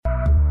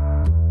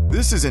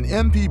This is an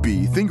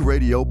MPB Think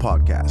Radio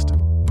podcast.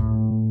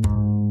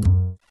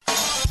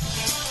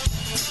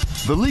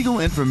 The legal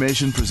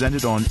information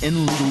presented on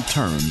In Legal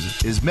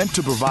Terms is meant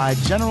to provide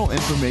general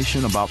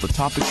information about the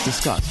topics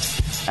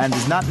discussed and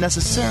is not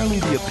necessarily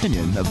the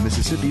opinion of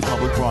Mississippi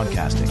Public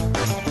Broadcasting.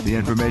 The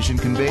information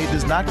conveyed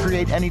does not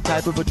create any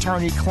type of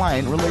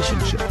attorney-client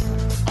relationship.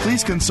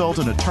 Please consult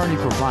an attorney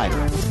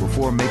provider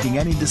before making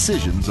any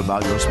decisions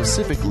about your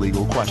specific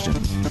legal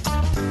questions.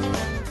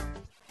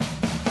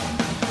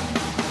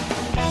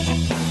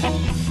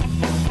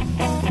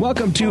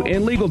 Welcome to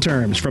In Legal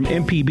Terms from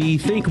MPB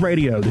Think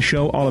Radio, the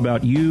show all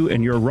about you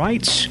and your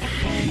rights.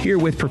 Here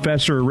with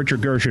Professor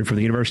Richard Gershon from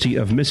the University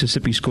of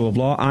Mississippi School of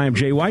Law. I am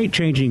Jay White,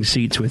 changing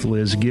seats with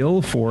Liz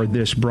Gill for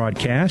this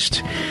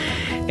broadcast.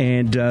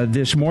 And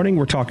this morning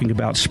we're talking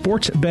about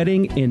sports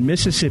betting in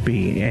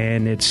Mississippi,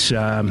 and it's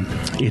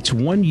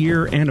 1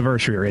 year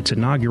anniversary, or its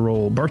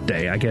inaugural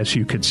birthday, I guess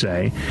you could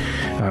say,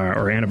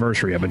 or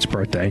anniversary of its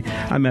birthday.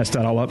 I messed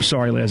that all up.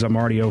 Sorry, Liz, I'm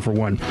already 0 for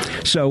 1.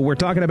 So we're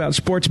talking about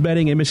sports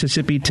betting in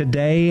Mississippi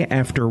today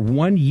after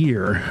 1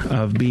 year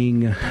of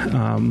being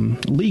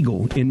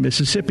legal in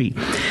Mississippi.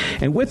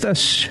 And with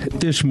us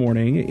this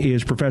morning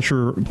is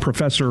Professor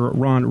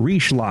Ron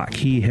Reishlock.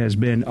 He has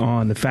been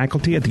on the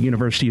faculty at the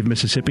University of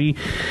Mississippi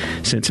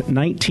since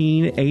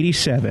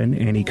 1987,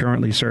 and he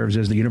currently serves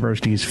as the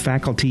university's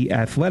faculty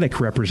athletic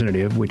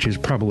representative, which is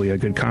probably a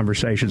good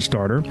conversation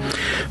starter.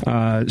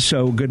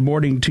 So good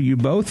morning to you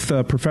both.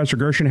 Professor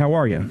Gershon, how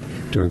are you?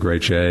 Doing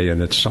great, Jay,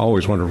 and it's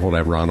always wonderful to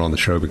have Ron on the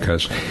show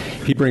because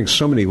he brings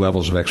so many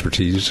levels of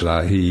expertise.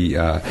 He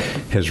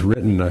has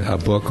written a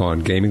book on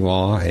gaming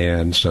law,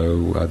 and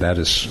so that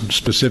is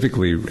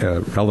specifically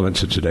relevant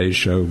to today's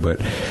show, but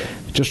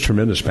just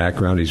tremendous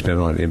background. He's been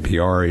on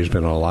NPR. He's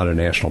been on a lot of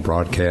national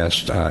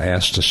broadcasts,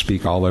 asked to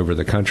speak all over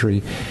the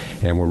country,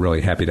 and we're really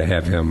happy to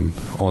have him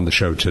on the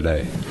show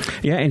today.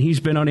 Yeah, and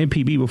he's been on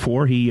MPB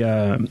before. He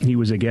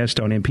was a guest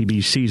on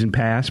MPB's Season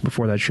Pass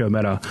before that show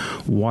met a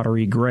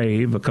watery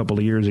grave a couple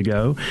of years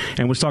ago,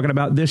 and was talking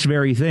about this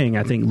very thing,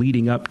 I think,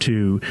 leading up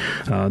to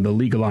the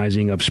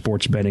legalizing of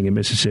sports betting in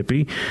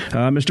Mississippi.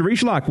 Mr.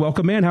 Reishlock,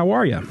 welcome in. How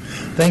are you?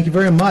 Thank you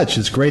very much.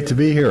 It's great to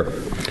be here.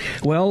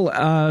 Well,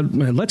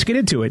 let's get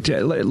into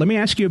it. Let me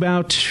ask you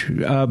about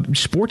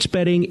sports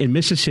betting in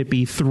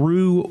Mississippi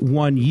through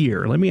 1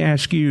 year. Let me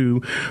ask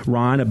you,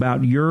 Ron,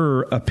 about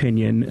your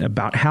opinion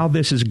about how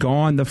this has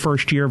gone the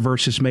first year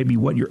versus maybe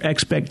what your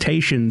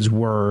expectations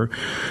were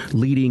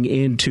leading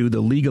into the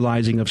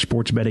legalizing of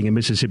sports betting in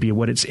Mississippi and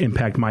what its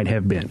impact might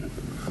have been.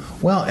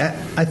 Well,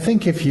 I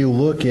think if you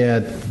look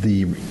at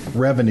the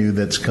revenue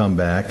that's come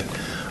back,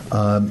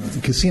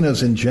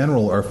 casinos in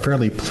general are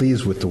fairly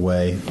pleased with the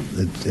way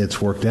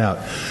it's worked out.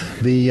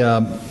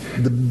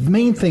 The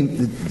main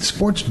thing,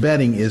 sports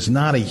betting is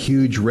not a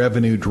huge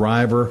revenue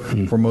driver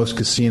for most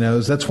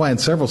casinos. That's why in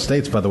several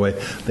states, by the way,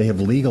 they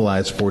have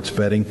legalized sports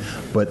betting,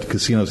 but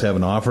casinos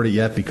haven't offered it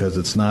yet because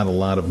it's not a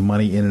lot of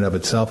money in and of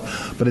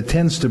itself. But it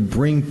tends to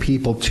bring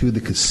people to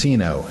the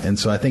casino. And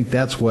so I think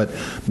that's what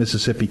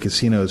Mississippi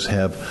casinos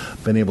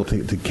have been able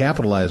to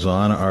capitalize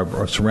on.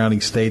 Our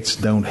surrounding states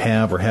don't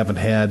have or haven't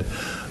had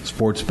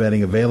sports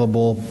betting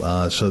available,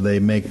 so they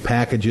make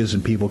packages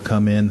and people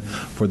come in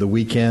for the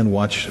weekend,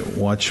 watch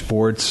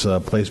sports,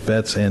 place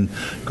bets, and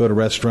go to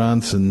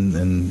restaurants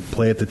and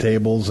play at the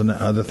tables and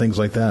other things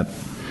like that.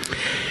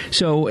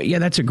 So, yeah,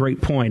 that's a great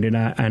point,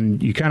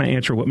 and you kind of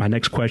answer what my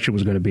next question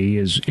was going to be,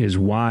 is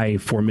why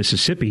for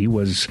Mississippi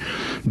was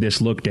this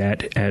looked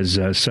at as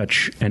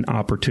such an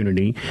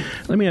opportunity.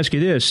 Let me ask you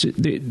this.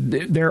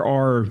 There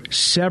are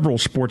several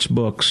sports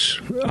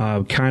books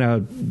kind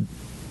of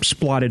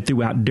splotted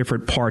throughout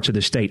different parts of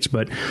the states,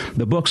 but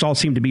the books all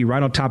seem to be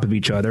right on top of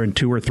each other in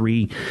 2 or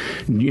 3,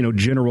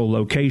 general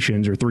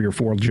locations, or 3 or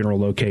 4 general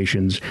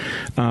locations.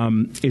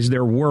 Is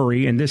there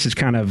worry, and this is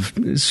kind of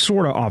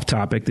sort of off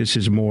topic, this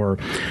is more,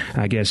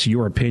 I guess,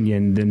 your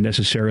opinion than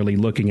necessarily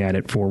looking at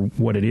it for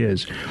what it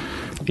is.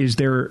 Is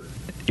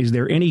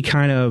there any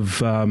kind of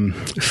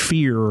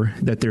fear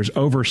that there's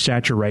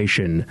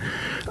oversaturation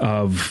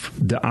of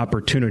the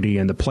opportunity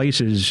and the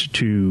places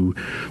to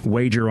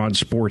wager on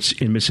sports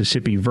in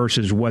Mississippi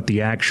versus what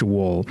the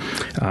actual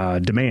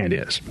demand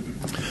is?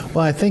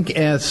 Well, I think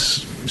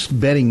as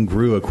betting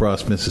grew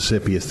across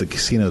Mississippi, as the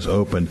casinos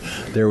opened,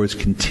 there was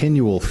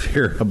continual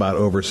fear about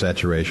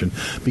oversaturation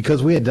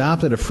because we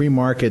adopted a free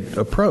market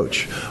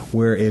approach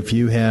where if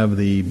you have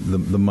the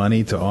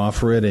money to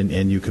offer it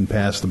and you can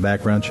pass the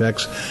background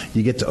checks,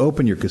 you get to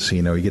open your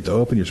casino, you get to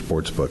open your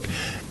sports book.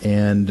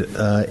 And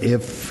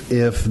if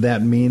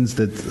that means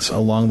that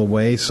along the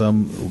way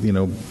some,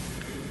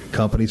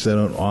 companies that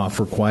don't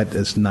offer quite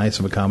as nice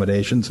of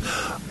accommodations,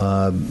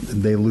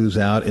 they lose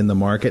out in the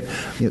market.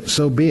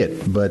 So be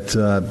it. But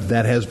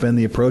that has been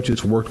the approach.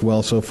 It's worked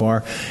well so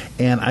far.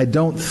 And I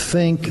don't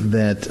think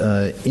that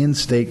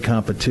in-state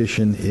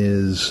competition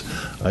is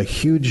a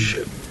huge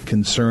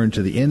concern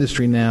to the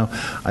industry now.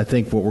 I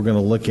think what we're going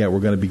to look at,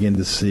 we're going to begin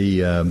to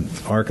see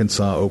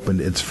Arkansas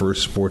opened its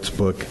first sports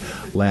book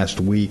last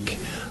week.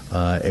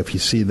 if you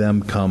see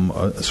them come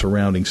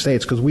surrounding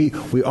states, because we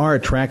are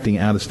attracting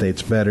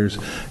out-of-states bettors,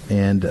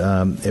 and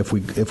if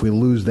we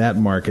lose that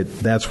market,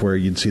 that's where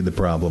you'd see the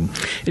problem.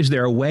 Is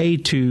there a way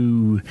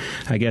to,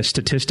 I guess,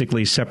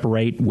 statistically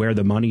separate where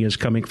the money is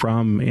coming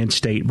from,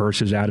 in-state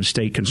versus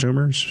out-of-state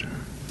consumers?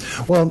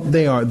 Well,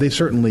 they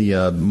certainly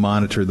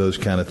monitor those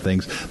kind of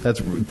things.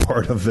 That's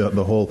part of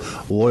the whole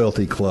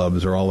loyalty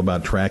clubs are all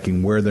about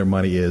tracking where their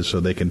money is so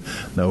they can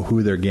know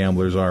who their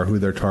gamblers are, who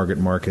their target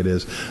market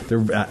is.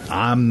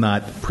 I'm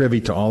not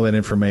privy to all that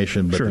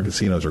information, but the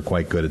casinos are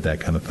quite good at that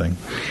kind of thing.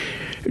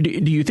 Do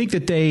you think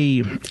that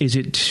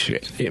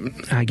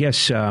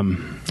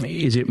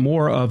is it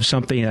more of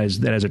something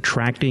that is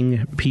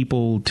attracting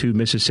people to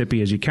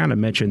Mississippi, as you kind of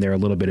mentioned there a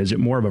little bit? Is it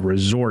more of a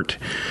resort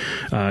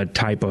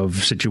type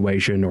of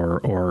situation,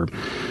 or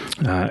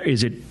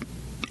is it?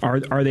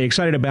 Are they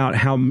excited about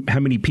how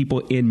many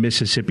people in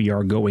Mississippi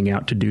are going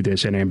out to do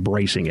this and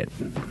embracing it?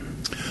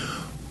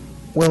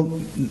 Well,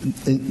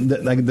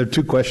 there are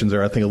two questions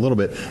there, I think, a little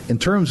bit. In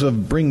terms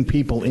of bringing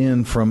people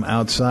in from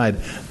outside,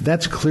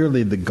 that's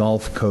clearly the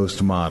Gulf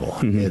Coast model.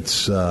 Mm-hmm.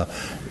 It's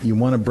you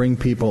want to bring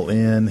people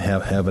in,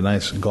 have a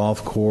nice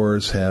golf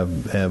course,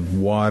 have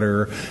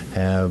water,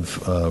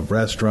 have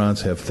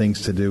restaurants, have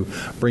things to do,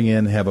 bring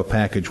in, have a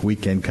package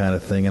weekend kind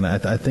of thing. And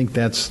I think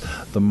that's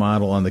the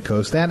model on the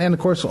coast. That, and of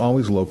course,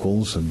 always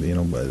locals.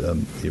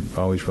 You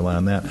always rely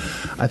on that.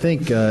 I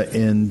think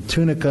in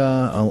Tunica,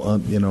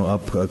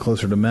 up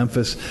closer to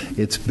Memphis,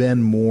 it's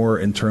been more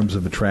in terms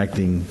of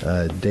attracting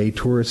day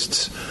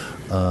tourists.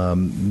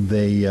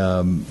 They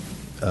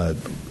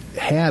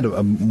had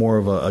more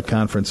of a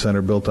conference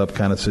center built up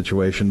kind of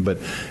situation, but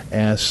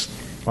as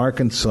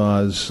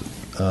Arkansas's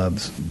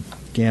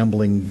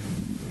gambling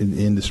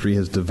industry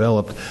has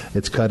developed,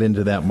 it's cut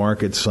into that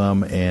market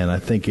some, and I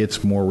think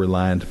it's more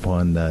reliant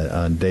upon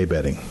on day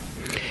betting.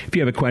 If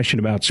you have a question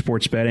about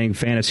sports betting,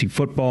 fantasy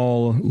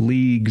football,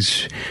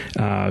 leagues,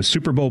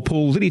 Super Bowl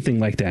pools, anything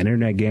like that,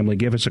 internet gambling,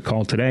 give us a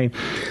call today.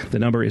 The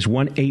number is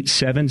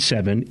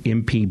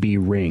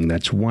 1-877-MPB-RING.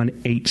 That's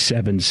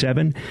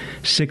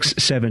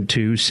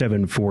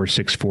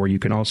 1-877-672-7464. You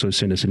can also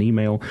send us an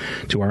email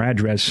to our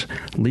address,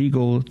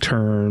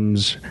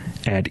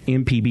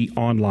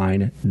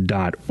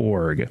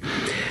 legalterms@mpbonline.org.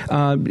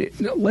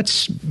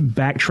 Let's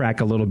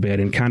backtrack a little bit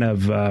and kind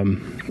of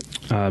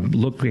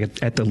look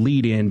at the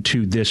lead-in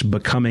to this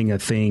becoming a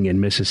thing in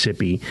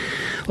Mississippi.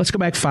 Let's go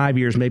back 5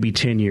 years, maybe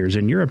 10 years.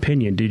 In your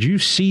opinion, did you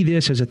see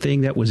this as a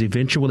thing that was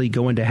eventually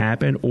going to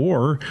happen,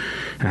 or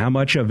how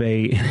much of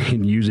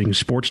in using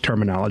sports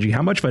terminology,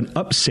 how much of an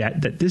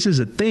upset that this is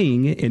a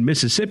thing in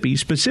Mississippi,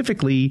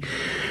 specifically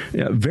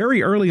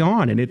very early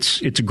on in its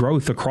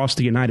growth across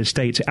the United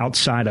States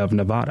outside of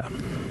Nevada?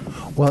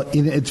 Well,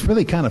 it's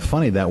really kind of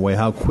funny that way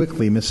how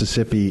quickly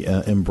Mississippi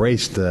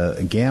embraced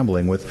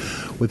gambling. With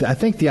I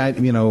think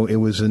it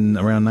was in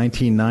around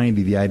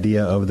 1990 the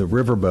idea of the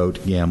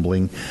riverboat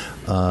gambling,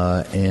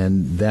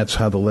 and that's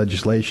how the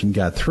legislation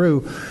got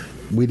through.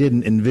 We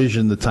didn't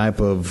envision the type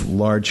of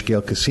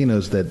large-scale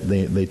casinos that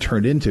they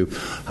turned into.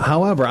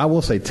 However, I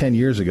will say 10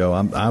 years ago,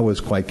 I was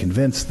quite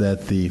convinced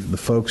that the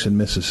folks in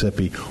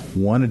Mississippi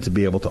wanted to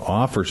be able to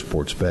offer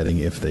sports betting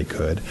if they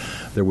could.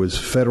 There was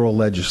federal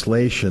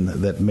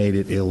legislation that made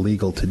it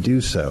illegal to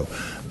do so.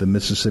 The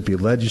Mississippi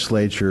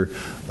legislature,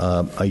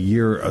 a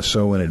year or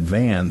so in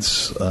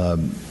advance,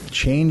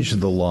 changed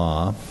the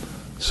law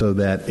so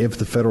that if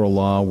the federal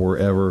law were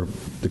ever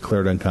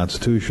declared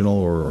unconstitutional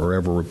or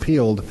ever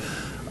repealed,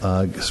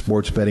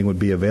 sports betting would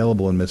be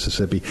available in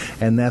Mississippi,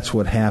 and that's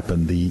what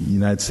happened. The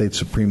United States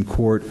Supreme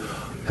Court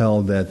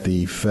held that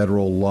the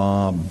federal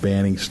law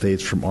banning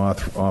states from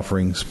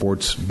offering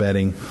sports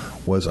betting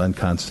was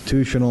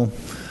unconstitutional.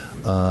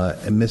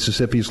 And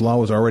Mississippi's law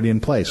was already in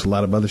place. A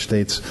lot of other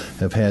states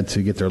have had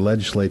to get their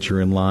legislature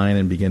in line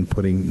and begin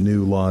putting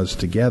new laws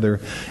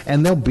together,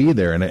 and they'll be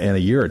there in a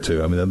year or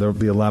two. I mean, there'll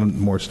be a lot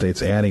more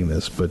states adding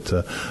this, but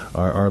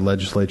our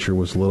legislature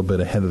was a little bit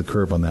ahead of the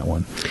curve on that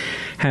one.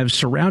 Have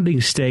surrounding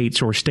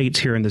states or states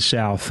here in the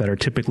South that are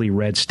typically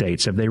red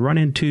states, have they run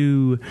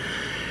into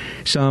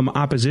some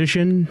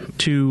opposition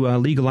to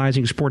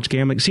legalizing sports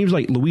gambling? It seems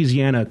like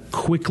Louisiana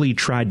quickly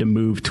tried to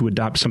move to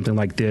adopt something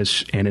like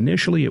this, and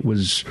initially it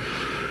was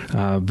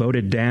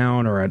voted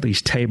down or at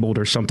least tabled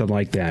or something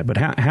like that. But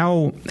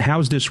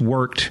how's this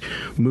worked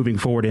moving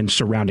forward in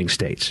surrounding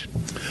states?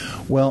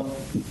 Well,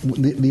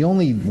 the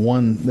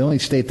only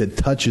state that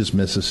touches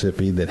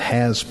Mississippi that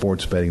has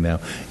sports betting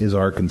now is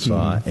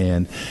Arkansas,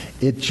 and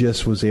it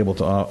just was able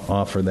to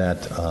offer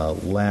that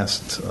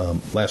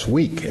last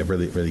week. It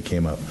really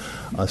came up.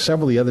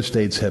 Several of the other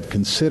states have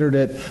considered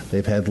it.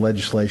 They've had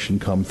legislation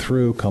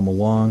come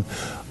along.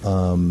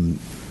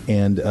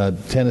 And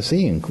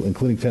Tennessee,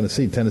 including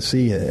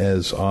Tennessee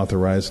has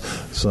authorized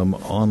some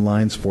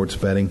online sports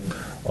betting,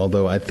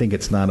 although I think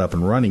it's not up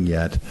and running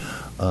yet.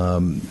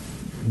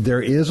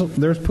 there's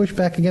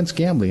pushback against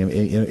gambling.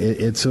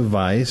 It's a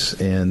vice,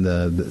 and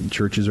the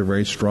churches are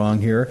very strong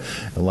here.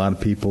 A lot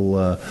of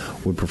people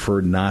would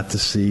prefer not to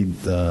see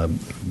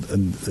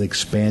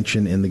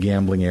expansion in the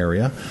gambling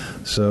area.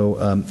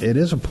 So it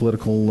is a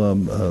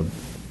political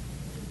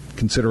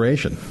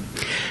consideration.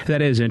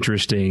 That is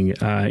interesting,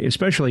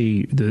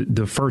 especially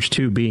the first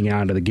two being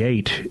out of the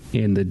gate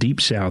in the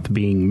Deep South,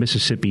 being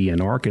Mississippi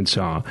and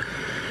Arkansas.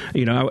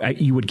 You know,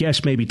 you would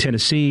guess maybe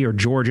Tennessee or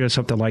Georgia,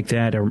 something like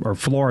that, or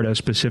Florida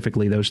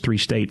specifically. Those three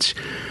states,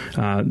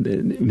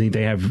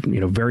 they have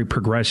very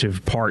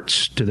progressive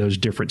parts to those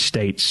different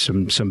states.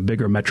 Some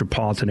bigger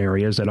metropolitan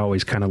areas that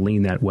always kind of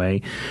lean that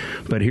way.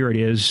 But here it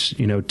is,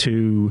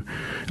 two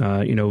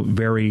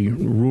very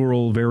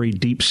rural, very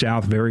deep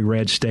South, very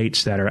red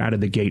states that are out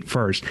of the gate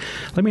first.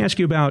 Let me ask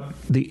you about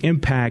the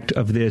impact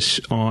of this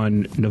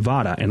on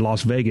Nevada and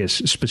Las Vegas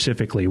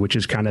specifically, which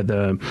is kind of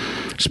the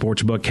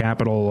sportsbook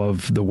capital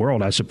of the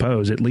world, I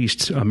suppose, at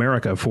least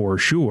America for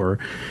sure.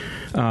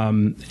 I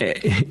know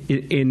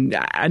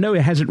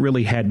it hasn't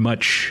really had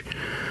much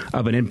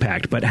of an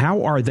impact, but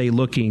how are they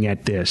looking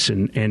at this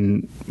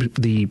and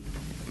the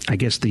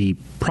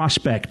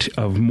prospect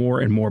of more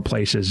and more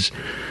places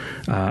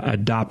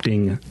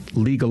adopting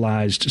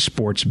legalized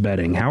sports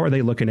betting? How are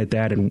they looking at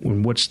that,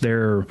 and what's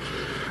their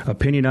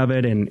opinion of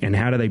it, and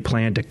how do they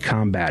plan to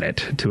combat it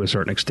to a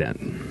certain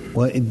extent?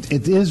 Well,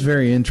 it is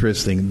very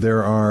interesting.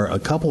 There are a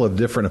couple of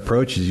different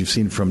approaches you've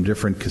seen from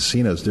different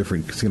casinos,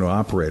 different casino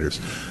operators.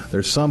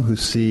 There's some who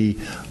see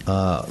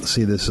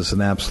this as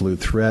an absolute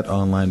threat,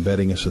 online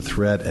betting as a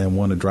threat, and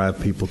want to drive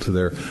people to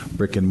their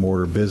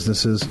brick-and-mortar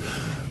businesses.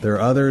 There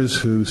are others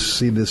who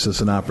see this as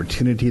an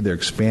opportunity. They're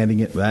expanding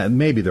it.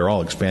 Maybe they're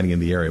all expanding in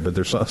the area, but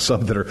there's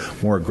some that are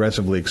more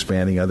aggressively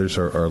expanding. Others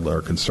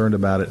are concerned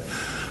about it.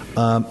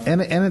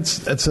 And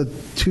it's a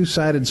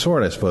two-sided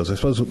sword, I suppose. I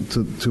suppose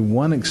to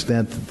one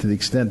extent, to the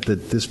extent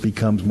that this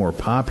becomes more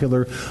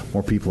popular,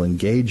 more people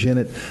engage in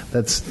it,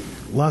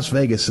 Las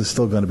Vegas is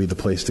still going to be the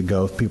place to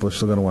go. People are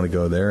still going to want to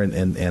go there,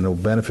 and it'll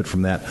benefit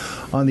from that.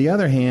 On the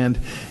other hand,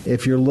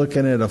 if you're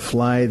looking at a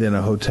flight and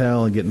a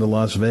hotel and getting to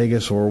Las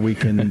Vegas, or we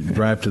can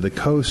drive to the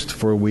coast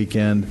for a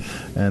weekend,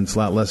 and it's a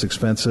lot less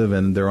expensive,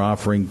 and they're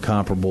offering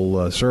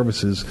comparable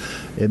services,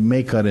 it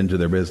may cut into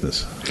their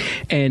business.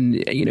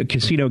 And,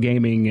 casino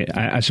gaming,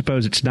 I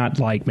suppose it's not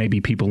like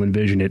maybe people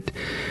envision it,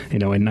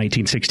 in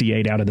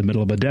 1968 out of the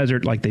middle of a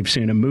desert like they've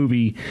seen in a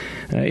movie.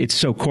 It's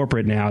so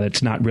corporate now that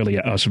it's not really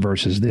a us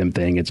versus them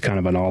thing. It's kind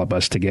of an all of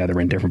us together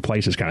in different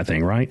places kind of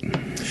thing, right?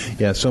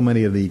 Yeah, so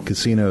many of the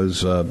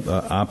casinos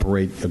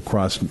operate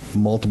across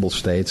multiple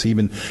states.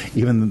 Even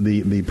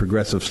the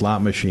progressive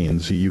slot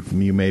machines,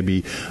 you may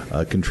be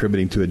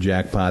contributing to a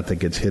jackpot that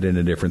gets hit in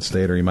a different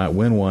state, or you might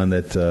win one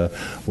that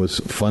was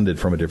funded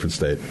from a different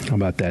state. How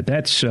about that?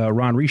 That's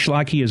Ron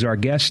Riechlake is our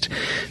guest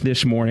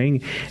this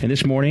morning. And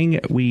this morning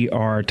we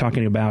are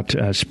talking about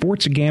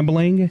sports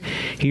gambling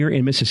here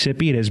in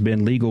Mississippi. It has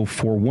been legal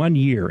for 1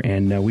 year,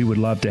 and we would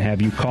love to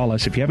have you call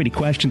us if you have any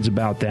questions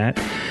about that.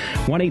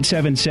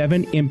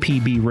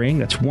 1-877-MPB-RING.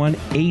 That's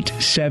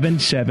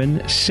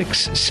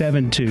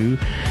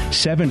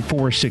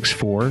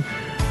 1-877-672-7464.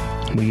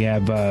 We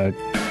have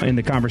in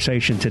the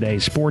conversation today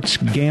sports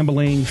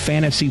gambling,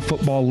 fantasy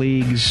football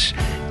leagues,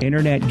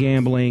 internet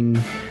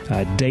gambling,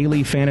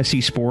 daily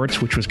fantasy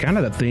sports, which was kind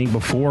of the thing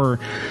before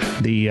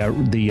the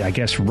I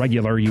guess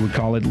regular, you would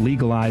call it,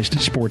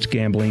 legalized sports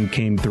gambling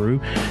came through.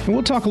 And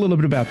we'll talk a little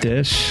bit about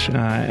this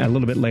a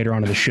little bit later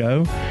on in the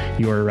show.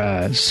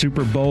 Your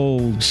Super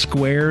Bowl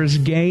squares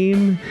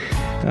game,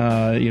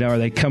 are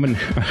they coming?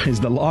 Is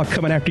the law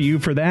coming after you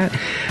for that?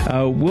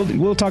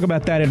 We'll talk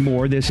about that and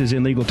more. This is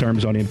In Legal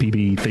Terms on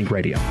MPB Think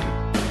Radio.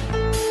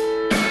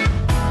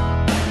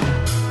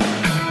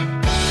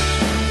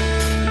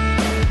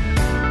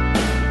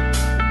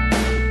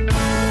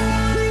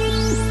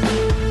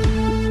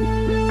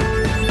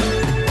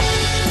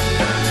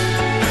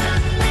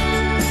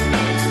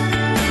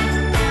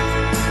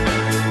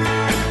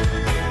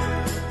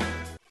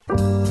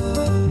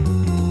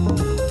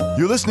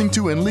 You're listening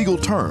to In Legal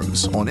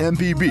Terms on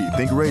MPB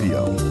Think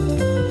Radio.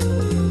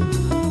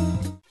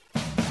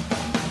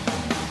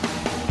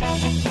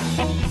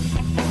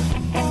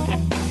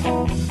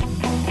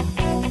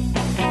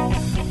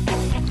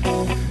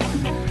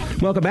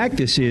 Welcome back.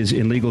 This is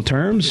In Legal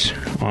Terms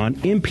on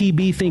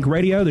MPB Think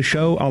Radio, the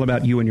show all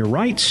about you and your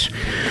rights,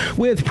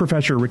 with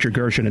Professor Richard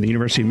Gershon of the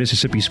University of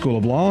Mississippi School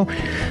of Law.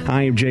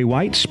 I am Jay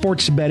White.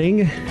 Sports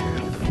betting,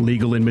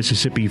 legal in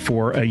Mississippi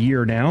for a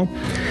year now.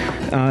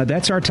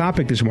 That's our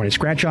topic this morning.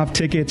 Scratch-off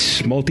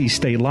tickets,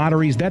 multi-state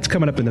lotteries. That's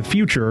coming up in the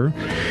future.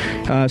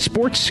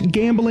 Sports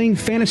gambling,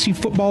 fantasy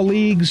football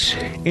leagues,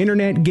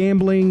 internet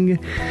gambling,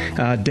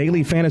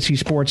 daily fantasy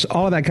sports,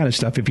 all of that kind of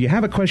stuff. If you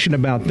have a question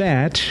about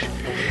that,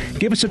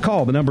 give us a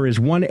call. The number is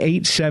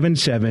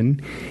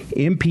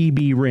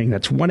 1-877-MPB-RING.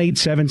 That's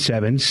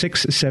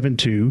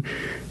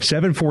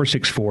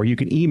 1-877-672-7464. You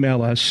can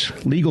email us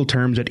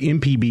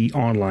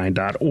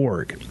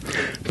legalterms@mpbonline.org.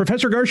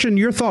 Professor Gershon,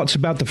 your thoughts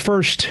about the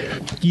first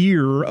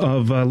year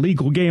of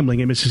legal gambling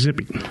in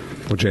Mississippi?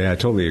 Well, Jay, I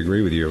totally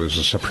agree with you. It was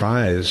a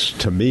surprise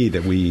to me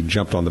that we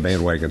jumped on the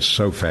bandwagon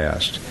so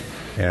fast.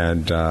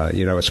 And,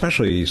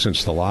 especially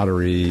since the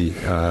lottery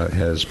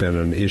has been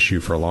an issue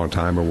for a long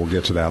time, and we'll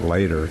get to that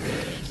later,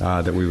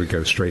 that we would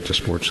go straight to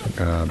sports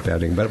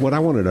betting. But what I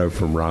want to know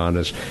from Ron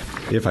is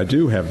if I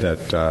do have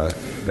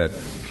that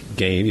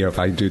game, if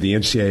I do the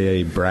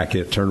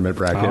NCAA tournament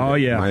bracket,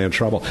 am I in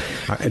trouble?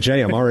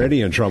 Jay, I'm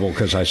already in trouble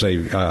because I say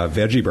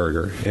veggie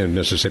burger in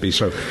Mississippi,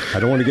 so I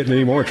don't want to get in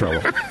any more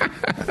trouble.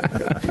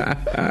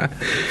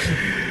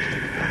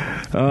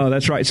 Oh,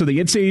 that's right. So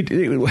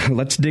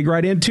let's dig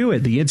right into it.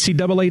 The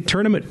NCAA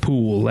tournament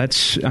pool.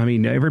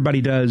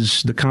 Everybody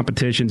does the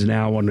competitions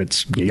now on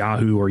it's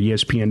Yahoo or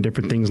ESPN,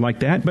 different things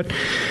like that. But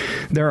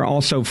there are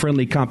also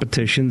friendly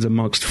competitions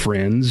amongst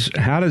friends.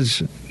 How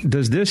does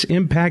this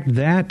impact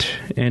that?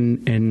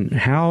 And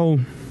how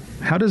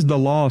does the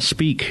law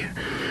speak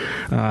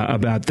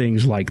about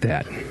things like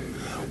that?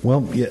 Well,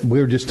 we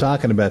were just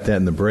talking about that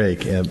in the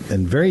break, and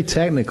very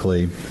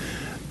technically,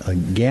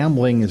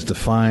 gambling is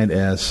defined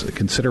as a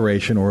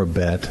consideration or a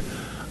bet,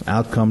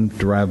 outcome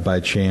derived by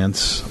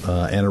chance,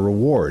 and a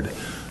reward.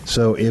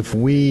 So if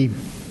we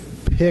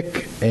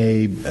pick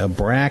a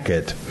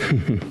bracket,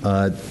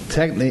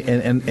 technically,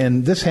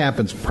 and this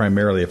happens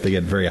primarily if they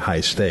get very high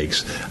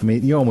stakes. I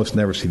mean, you almost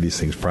never see these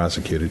things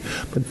prosecuted.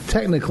 But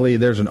technically,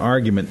 there's an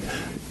argument.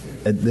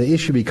 The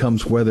issue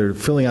becomes whether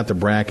filling out the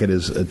bracket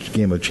is a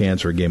game of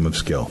chance or a game of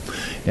skill.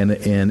 And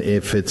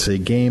if it's a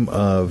game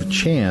of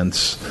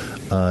chance,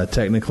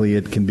 technically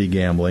it can be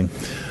gambling.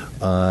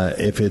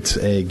 If it's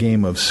a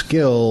game of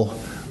skill,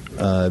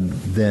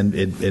 then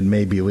it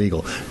may be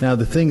legal. Now,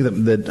 the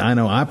thing that I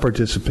know I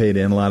participate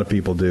in, a lot of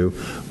people do,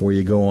 where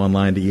you go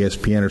online to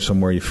ESPN or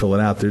somewhere, you fill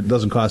it out. It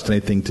doesn't cost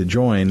anything to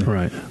join.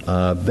 Right.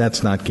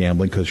 That's not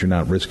gambling because you're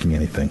not risking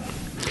anything.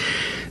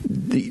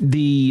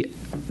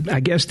 I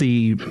guess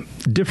the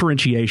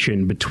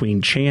differentiation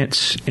between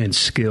chance and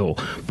skill,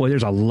 boy,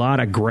 there's a lot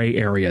of gray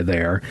area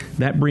there.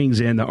 That brings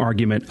in the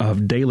argument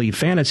of daily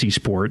fantasy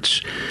sports,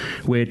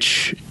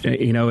 which,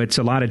 it's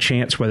a lot of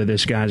chance whether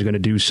this guy's going to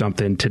do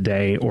something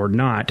today or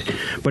not.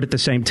 But at the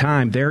same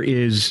time, there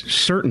is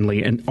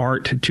certainly an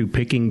art to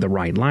picking the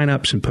right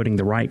lineups and putting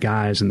the right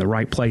guys in the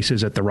right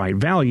places at the right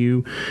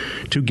value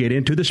to get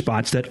into the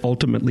spots that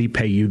ultimately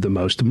pay you the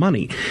most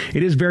money.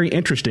 It is very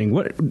interesting.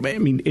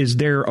 Is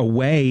there a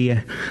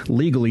way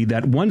legally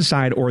that one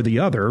side or the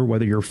other,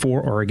 whether you're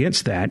for or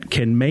against that,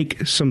 can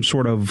make some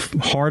sort of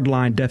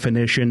hardline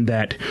definition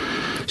that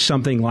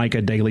something like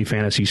a daily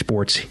fantasy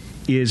sports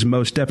is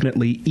most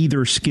definitely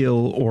either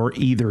skill or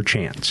either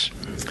chance?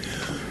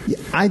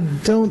 I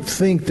don't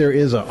think there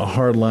is a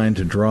hard line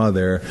to draw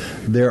there.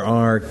 There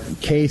are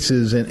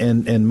cases,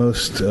 and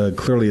most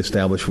clearly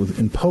established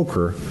in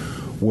poker,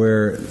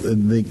 where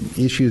the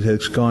issue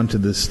has gone to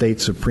the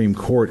state Supreme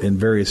Court in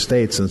various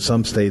states. In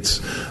some states,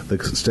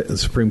 the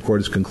Supreme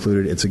Court has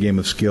concluded it's a game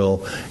of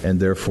skill, and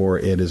therefore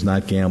it is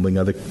not gambling.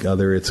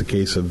 Other it's a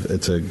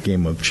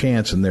game of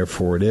chance, and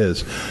therefore it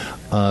is.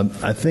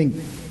 I think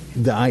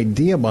the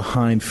idea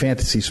behind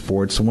fantasy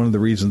sports, and one of the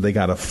reasons they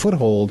got a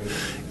foothold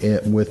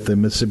with the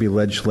Mississippi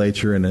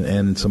legislature and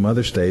in some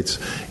other states,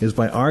 is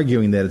by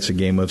arguing that it's a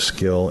game of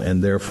skill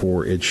and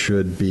therefore it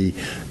should be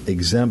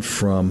exempt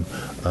from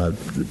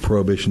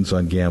prohibitions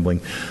on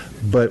gambling.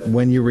 But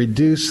when you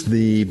reduce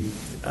the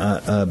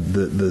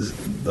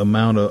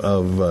amount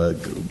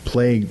of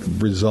play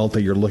result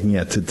that you're looking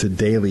at to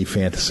daily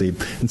fantasy,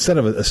 instead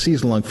of a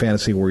season-long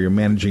fantasy where you're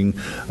managing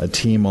a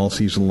team all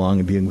season long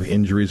and dealing with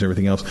injuries and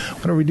everything else,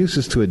 when it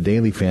reduces to a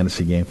daily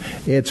fantasy game,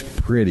 it's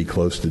pretty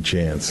close to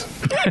chance.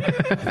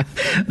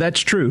 That's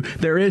true.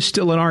 There is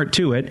still an art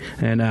to it,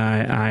 and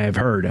I have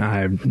heard.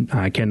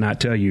 I cannot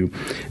tell you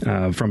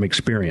from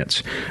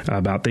experience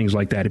about things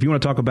like that. If you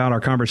want to talk about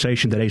our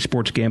conversation today,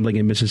 sports gambling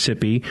in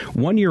Mississippi,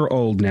 1 year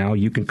old now,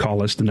 you can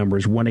call us. The number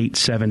is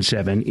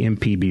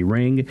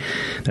 1-877-MPB-RING.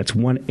 That's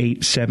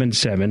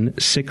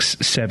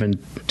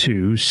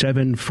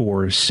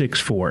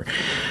 1-877-672-7464.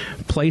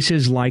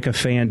 Places like a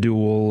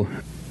FanDuel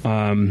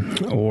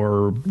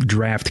or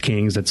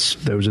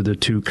DraftKings, those are the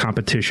two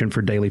competition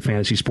for daily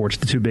fantasy sports,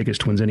 the two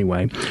biggest ones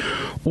anyway.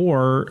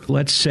 Or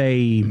let's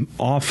say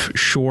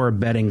offshore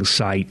betting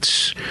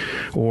sites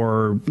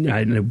or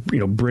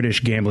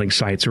British gambling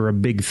sites are a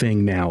big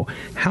thing now.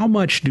 How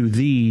much do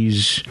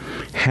these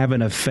have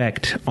an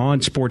effect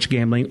on sports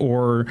gambling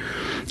or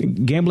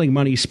gambling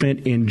money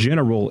spent in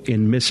general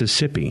in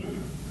Mississippi?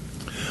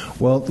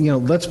 Well,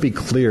 let's be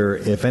clear.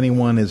 If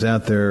anyone is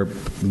out there,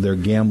 they're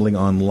gambling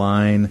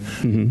online,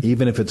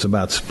 even if it's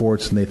about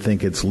sports and they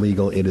think it's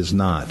legal, it is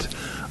not.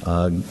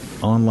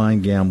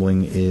 Online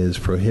gambling is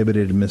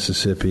prohibited in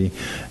Mississippi,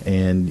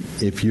 and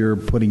if you're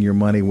putting your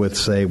money with,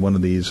 say, one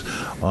of these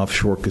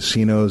offshore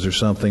casinos or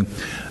something,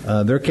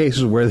 there are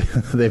cases where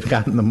they've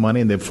gotten the money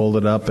and they've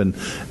folded up and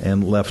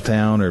left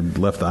town or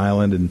left the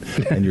island,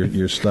 and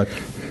you're stuck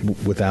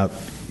without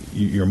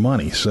your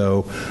money.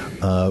 So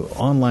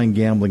online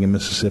gambling in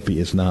Mississippi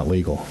is not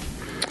legal.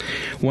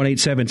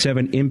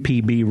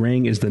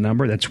 1-877-MPB-RING is the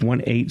number. That's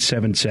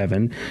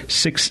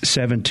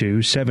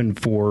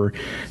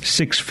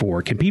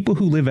 1-877-672-7464. Can people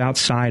who live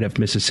outside of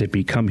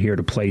Mississippi come here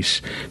to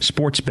place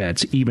sports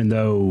bets, even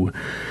though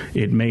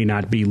it may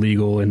not be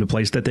legal in the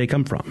place that they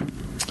come from?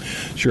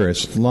 Sure,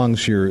 as long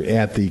as you're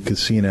at the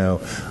casino,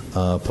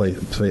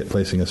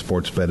 placing a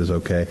sports bet is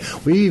okay.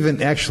 We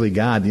even actually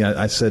got,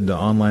 I said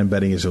online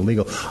betting is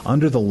illegal.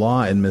 Under the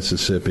law in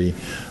Mississippi,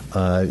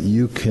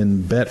 you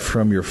can bet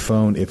from your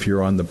phone if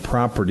you're on the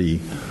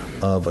property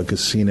of a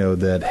casino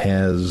that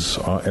has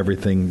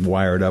everything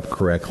wired up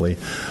correctly.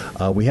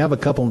 We have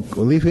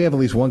at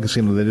least one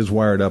casino that is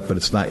wired up, but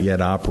it's not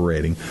yet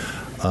operating.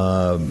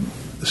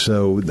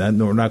 So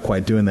we're not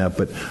quite doing that.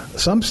 But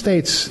some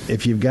states,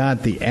 if you've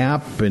got the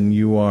app and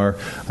you are,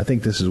 I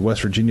think this is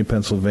West Virginia,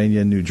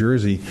 Pennsylvania, New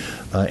Jersey,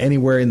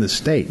 anywhere in the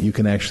state, you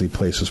can actually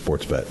place a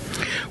sports bet.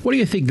 What do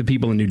you think the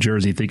people in New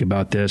Jersey think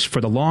about this? For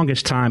the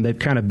longest time, they've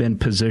kind of been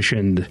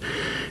positioned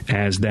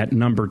as that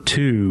number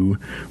 2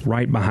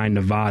 right behind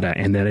Nevada,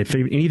 and that if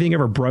anything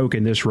ever broke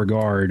in this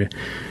regard,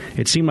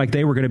 it seemed like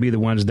they were going to be the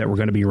ones that were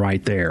going to be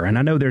right there. And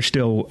I know they're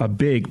still a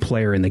big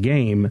player in the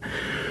game,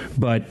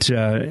 but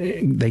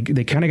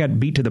they kind of got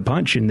beat to the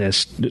punch in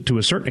this to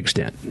a certain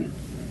extent.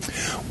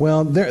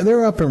 Well,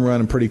 they're up and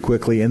running pretty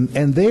quickly, and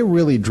they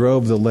really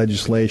drove the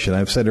legislation.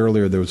 I've said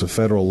earlier there was a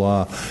federal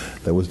law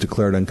that was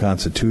declared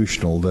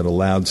unconstitutional that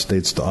allowed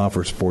states to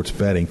offer sports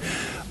betting.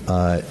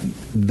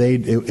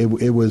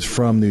 It was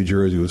from New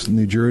Jersey. It was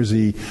New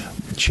Jersey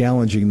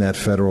challenging that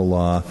federal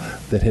law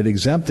that had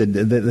exempted,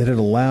 that had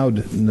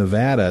allowed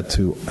Nevada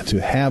to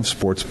have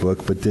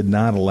sportsbook, but did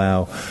not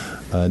allow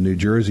New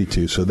Jersey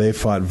to. So they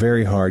fought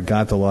very hard,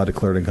 got the law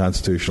declared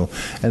unconstitutional,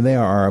 and they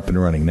are up and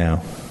running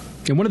now.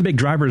 And one of the big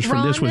drivers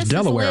from this was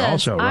Delaware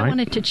also, right? I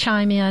wanted to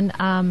chime in.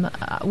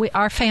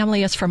 Our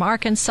family is from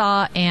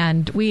Arkansas,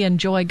 and we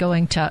enjoy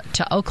going to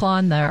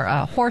Oaklawn, their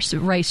horse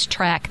race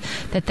track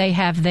that they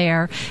have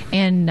there.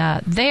 And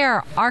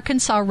there,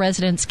 Arkansas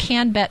residents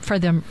can bet for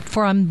them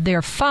from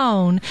their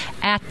phone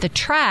at the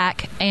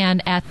track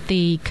and at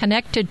the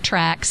connected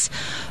tracks.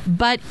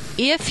 But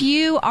if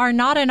you are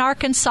not an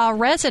Arkansas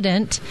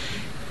resident,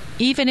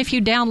 even if you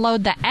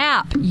download the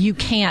app, you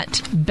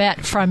can't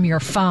bet from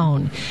your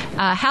phone.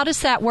 How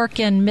does that work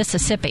in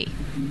Mississippi?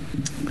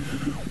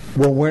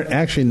 Well, we're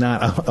actually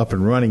not up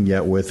and running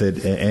yet with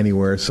it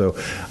anywhere. So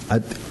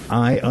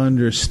I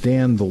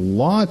understand the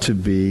law to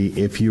be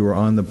if you are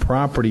on the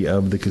property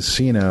of the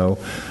casino,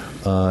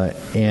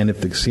 and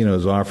if the casino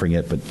is offering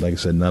it, but like I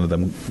said, none of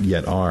them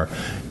yet are,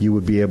 you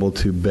would be able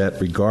to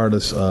bet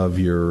regardless of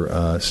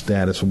your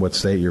status and what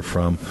state you're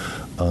from.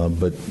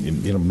 But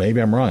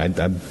maybe I'm wrong.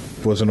 I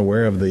wasn't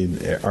aware of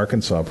the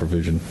Arkansas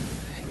provision.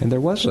 And there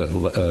was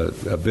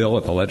a bill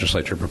at the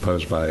legislature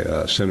proposed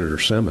by Senator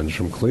Simmons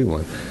from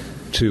Cleveland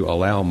to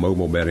allow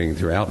mobile betting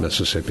throughout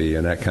Mississippi,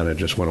 and that kind of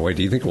just went away.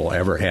 Do you think we'll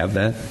ever have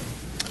that?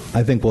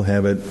 I think we'll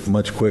have it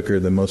much quicker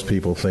than most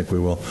people think we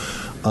will.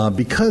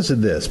 Because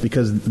of this,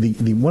 because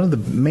the one of the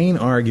main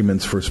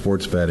arguments for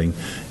sports betting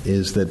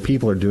is that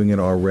people are doing it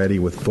already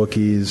with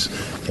bookies,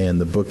 and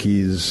the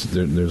bookies,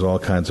 there's all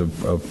kinds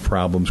of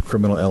problems,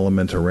 criminal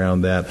element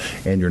around that,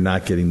 and you're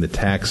not getting the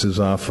taxes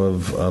off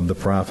of the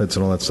profits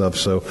and all that stuff.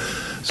 So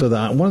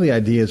one of the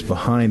ideas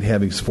behind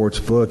having sports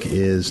book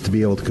is to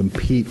be able to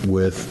compete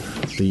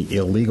with the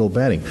illegal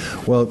betting.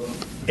 Well,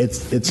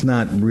 it's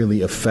not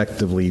really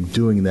effectively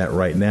doing that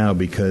right now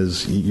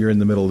because you're in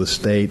the middle of the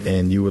state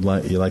and you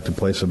like to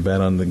place a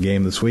bet on the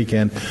game this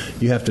weekend.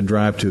 You have to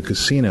drive to a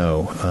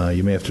casino.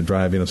 You may have to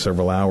drive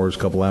several hours,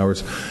 couple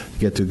hours, to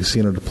get to a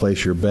casino to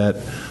place your bet.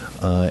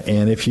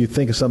 And if you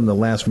think of something the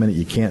last minute,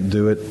 you can't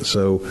do it.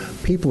 So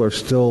people are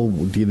still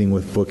dealing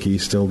with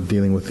bookies, still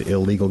dealing with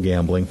illegal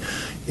gambling.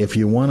 If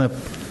you want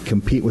to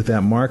compete with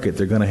that market,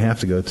 they're going to have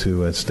to go to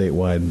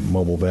statewide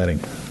mobile betting.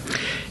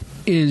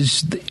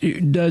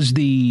 Does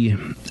the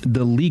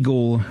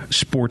legal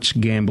sports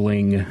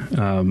gambling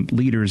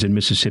leaders in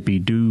Mississippi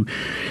do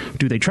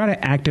they try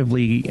to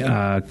actively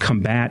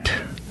combat,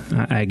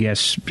 I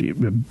guess,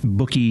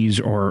 bookies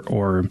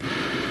or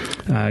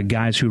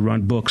guys who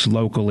run books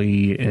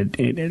locally,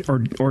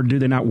 or do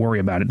they not worry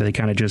about it? Do they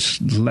kind of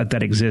just let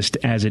that exist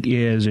as it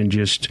is and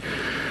just,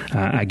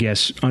 I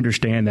guess,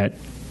 understand that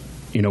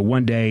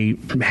one day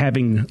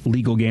having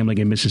legal gambling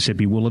in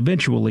Mississippi will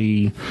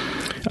eventually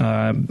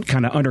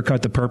kind of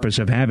undercut the purpose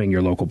of having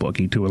your local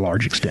bookie to a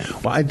large extent?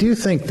 Well, I do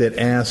think that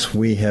as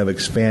we have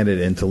expanded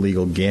into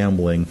legal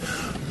gambling,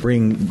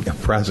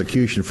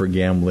 prosecution for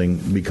gambling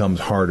becomes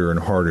harder and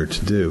harder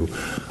to do.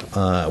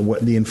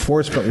 What the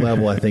enforcement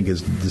level, I think,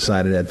 is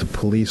decided at the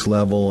police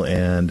level,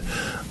 and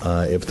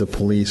if the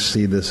police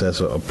see this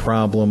as a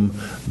problem,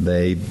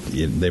 they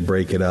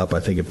break it up. I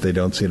think if they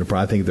don't see it,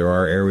 I think there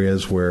are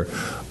areas where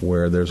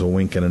there's a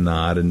wink and a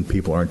nod, and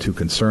people aren't too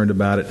concerned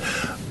about it.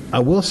 I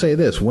will say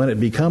this: when it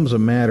becomes a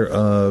matter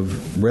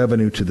of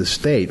revenue to the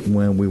state,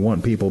 when we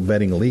want people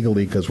betting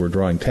legally because we're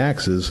drawing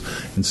taxes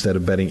instead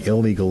of betting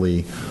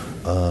illegally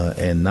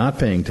and not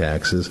paying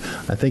taxes,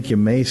 I think you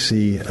may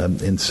see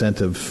an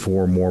incentive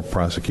for more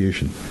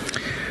prosecution.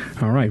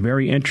 All right,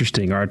 very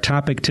interesting. Our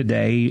topic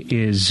today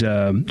is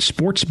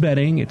sports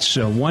betting. It's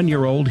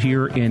 1-year-old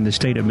here in the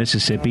state of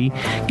Mississippi.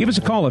 Give us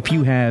a call if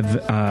you have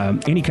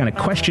any kind of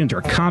questions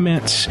or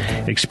comments,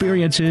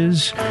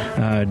 experiences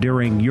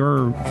during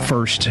your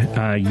first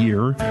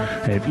year.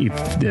 If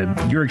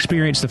your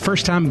experience, the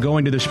first time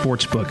going to the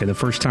sports book and the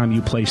first time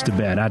you placed a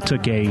bet. I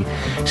took a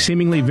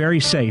seemingly very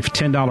safe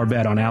 $10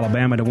 bet on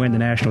Alabama to win the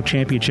national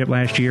championship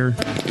last year,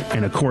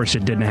 and of course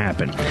it didn't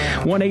happen.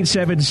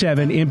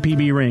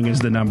 1-877-MPB-RING is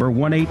the number.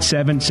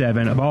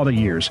 1-877 of all the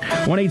years.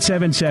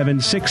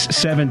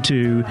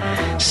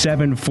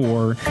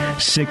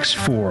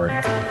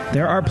 1-877-672-7464.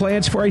 There are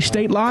plans for a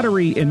state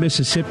lottery in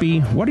Mississippi.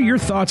 What are your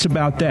thoughts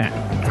about that?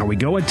 Are we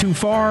going too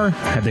far?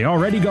 Have they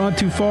already gone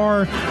too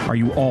far? Are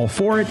you all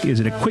for it? Is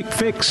it a quick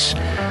fix?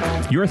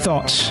 Your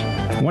thoughts.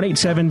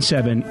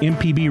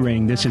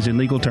 1-877-MPB-RING. This is In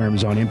Legal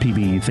Terms on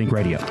MPB Think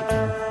Radio.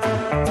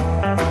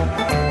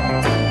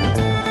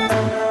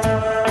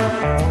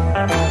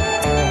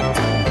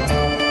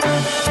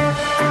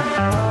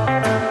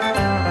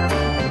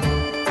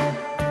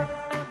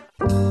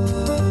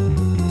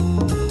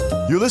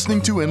 You're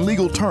listening to In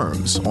Legal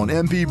Terms on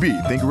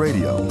MPB Think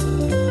Radio.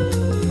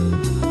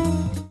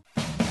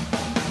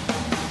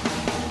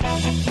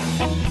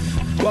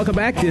 Welcome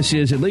back. This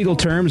is In Legal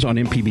Terms on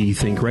MPB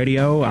Think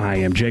Radio. I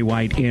am Jay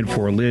White in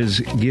for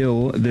Liz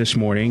Gill this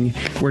morning.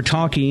 We're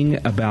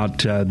talking about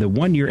the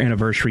 1-year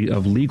anniversary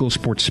of legal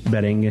sports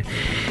betting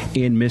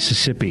in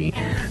Mississippi.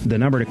 The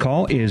number to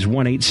call is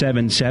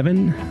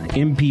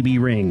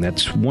 1-877-MPB-RING.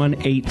 That's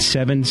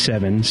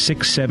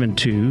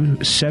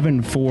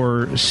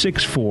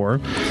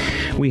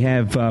 1-877-672-7464. We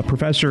have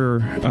Professor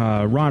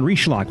Ron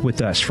Reschlock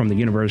with us from the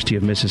University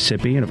of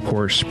Mississippi, and of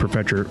course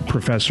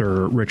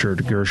Professor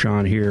Richard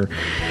Gershon here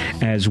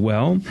as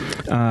well.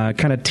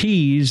 Kind of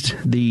teased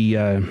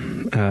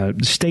the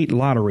state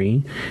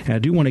lottery. And I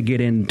do want to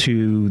get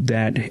into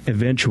that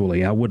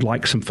eventually. I would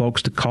like some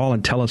folks to call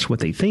and tell us what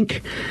they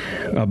think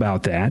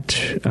about that.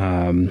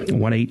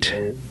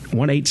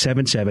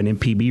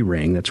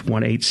 1-877-MPB-RING. That's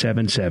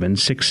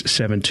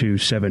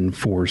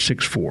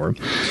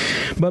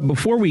 1-877-672-7464. But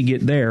before we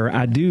get there,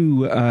 I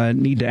do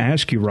need to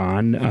ask you,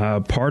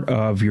 Ron, part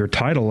of your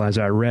title, as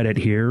I read it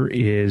here,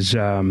 is,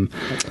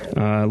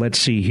 let's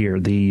see here,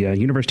 the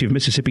University of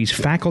Mississippi's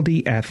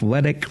Faculty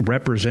Athletic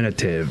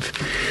Representative.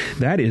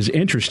 That is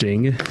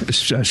interesting.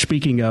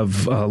 Speaking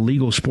of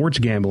legal sports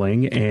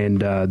gambling and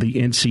the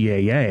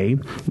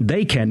NCAA,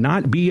 they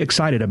cannot be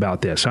excited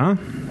about this, huh?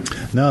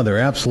 No, they're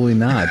absolutely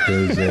not.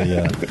 There's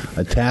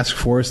a task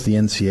force the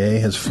NCAA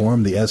has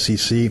formed. The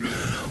SEC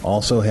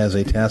also has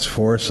a task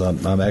force.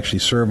 I'm actually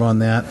serve on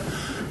that.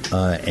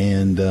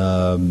 And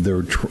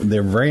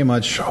they're very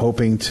much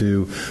hoping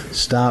to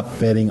stop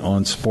betting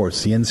on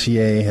sports. The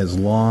NCAA has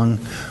long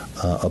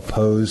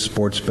opposed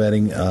sports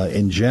betting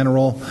in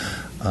general.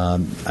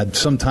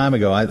 Some time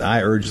ago,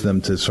 I urged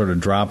them to sort of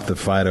drop the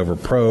fight over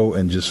pro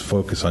and just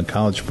focus on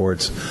college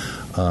sports.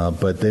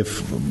 But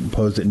they've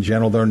opposed it in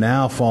general. They're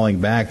now falling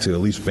back to at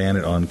least ban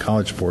it on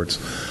college sports.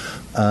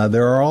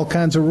 There are all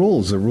kinds of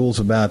rules. The rules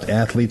about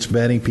athletes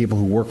betting, people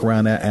who work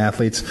around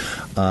athletes.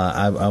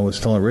 I was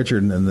telling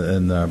Richard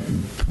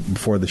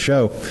before the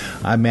show,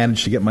 I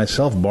managed to get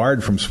myself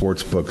barred from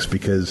sports books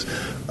because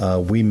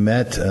we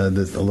met, a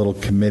little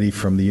committee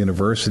from the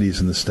universities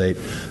in the state,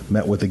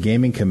 met with the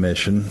Gaming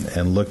Commission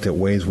and looked at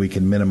ways we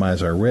can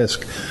minimize our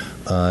risk.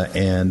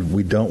 And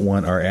we don't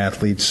want our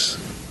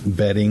athletes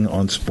betting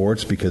on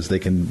sports because they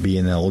can be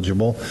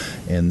ineligible,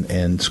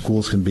 and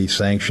schools can be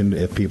sanctioned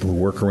if people who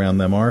work around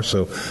them are.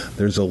 So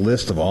there's a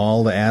list of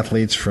all the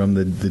athletes from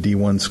the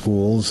D1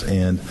 schools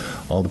and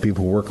all the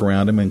people who work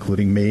around them,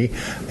 including me,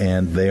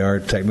 and they are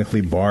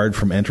technically barred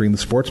from entering the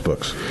sports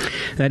books.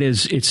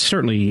 It's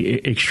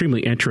certainly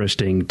extremely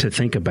interesting to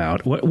think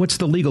about. What's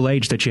the legal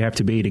age that you have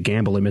to be to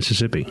gamble in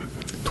Mississippi?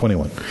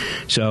 21.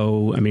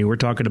 So, we're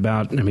talking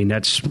about,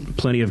 that's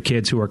plenty of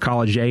kids who are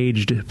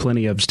college-aged,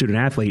 plenty of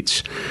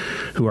student-athletes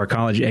who are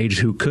college-aged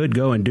who could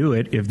go and do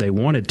it if they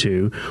wanted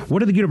to. What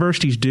do the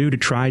universities do to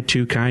try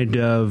to kind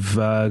of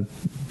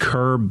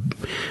curb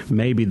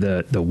maybe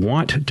the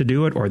want to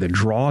do it or the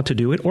draw to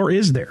do it, or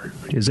is there?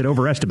 Is it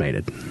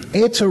overestimated?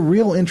 It's a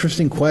real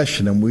interesting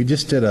question, and we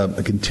just did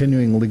a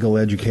continuing legal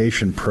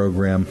education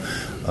program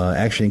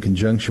actually in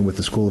conjunction with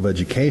the School of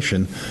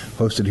Education,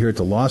 hosted here at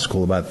the law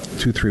school about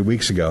 2-3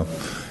 weeks ago.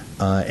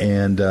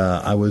 And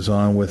I was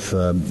on with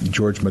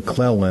George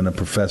McClellan, a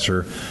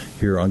professor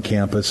here on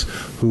campus,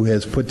 who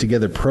has put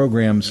together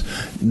programs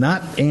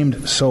not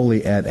aimed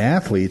solely at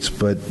athletes,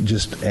 but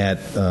just at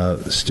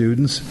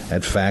students,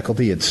 at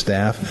faculty, at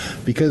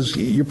staff, because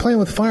you're playing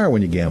with fire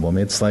when you gamble.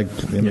 It's like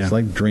it's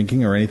like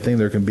drinking or anything.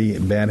 There can be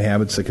bad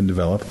habits that can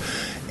develop.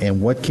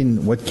 And what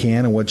can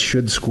and what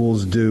should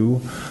schools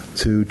do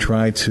to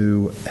try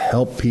to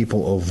help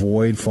people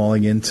avoid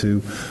falling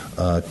into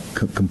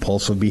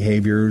compulsive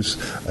behaviors,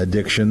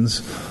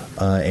 addictions?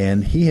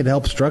 And he had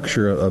helped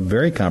structure a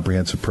very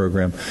comprehensive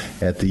program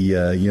at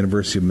the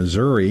University of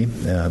Missouri,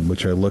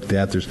 which I looked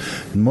at.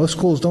 Most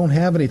schools don't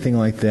have anything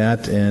like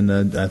that,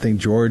 and I think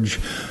George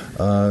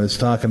is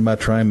talking about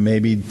trying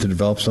maybe to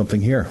develop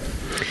something here.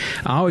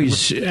 I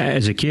always,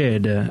 as a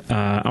kid,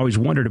 I always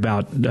wondered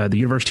about the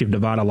University of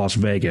Nevada, Las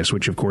Vegas,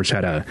 which, of course,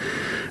 had a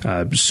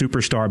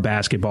superstar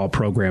basketball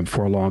program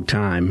for a long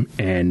time,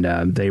 and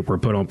they were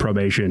put on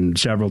probation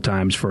several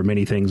times for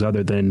many things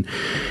other than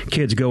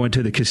kids going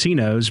to the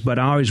casinos. But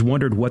I always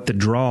wondered what the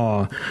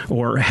draw,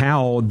 or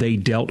how they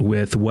dealt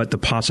with what the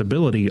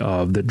possibility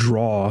of the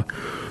draw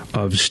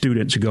of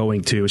students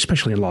going to,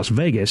 especially in Las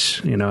Vegas,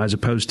 as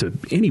opposed to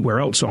anywhere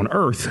else on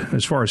earth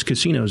as far as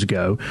casinos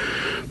go,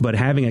 but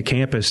having a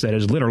campus that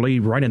is literally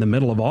right in the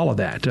middle of all of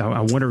that. I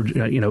wondered,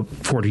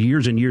 for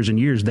years and years and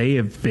years, they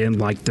have been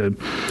like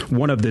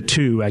one of the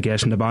two, I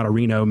guess, Nevada,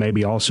 Reno,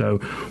 maybe also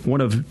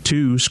one of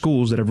two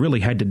schools that have really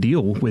had to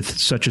deal with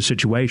such a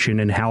situation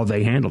and how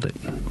they handled it.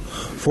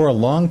 For a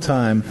long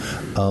time,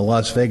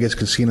 Las Vegas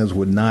casinos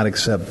would not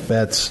accept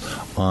bets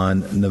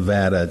on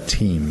Nevada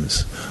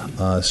teams.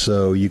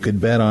 So you could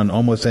bet on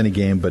almost any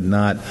game, but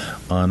not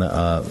on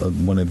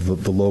one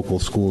of the local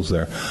schools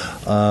there.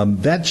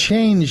 That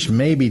changed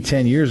maybe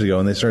 10 years ago,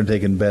 and they started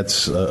taking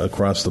bets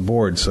across the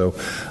board. So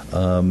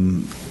I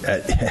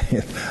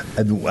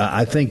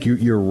think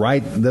you're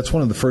right. That's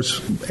one of the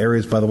first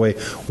areas, by the way,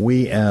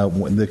 we,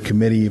 the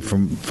committee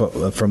from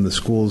the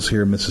schools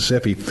here in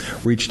Mississippi,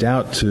 reached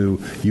out to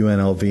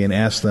UNLV and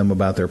asked them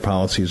about their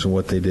policies and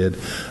what they did.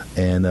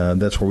 And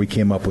that's where we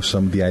came up with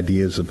some of the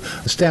ideas of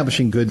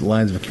establishing good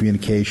lines of communication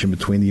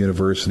between the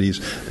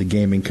universities, the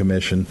Gaming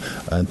Commission,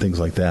 and things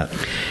like that.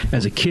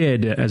 As a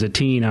kid, as a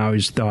teen, I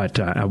always thought,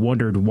 I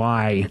wondered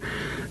why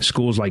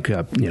schools like,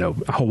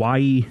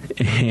 Hawaii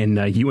and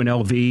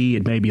UNLV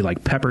and maybe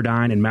like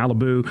Pepperdine and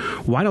Malibu,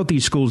 why don't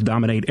these schools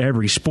dominate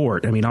every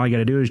sport? I mean, all you got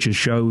to do is just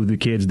show the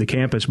kids the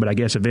campus, but I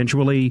guess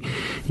eventually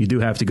you do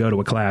have to go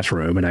to a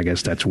classroom, and I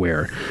guess that's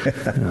where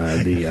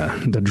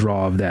the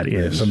draw of that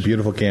is. Some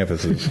beautiful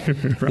campuses.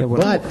 Right.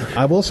 But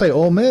I will say,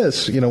 Ole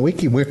Miss,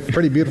 we're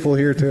pretty beautiful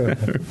here too.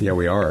 Yeah,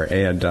 we are.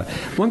 And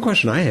one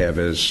question I have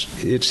is,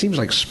 it seems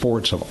like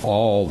sports of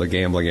all the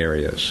gambling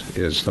areas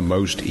is the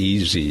most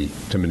easy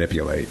to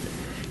manipulate.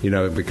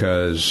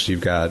 Because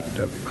you've got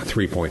a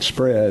 3-point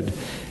spread,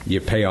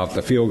 you pay off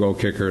the field goal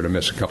kicker to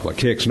miss a couple of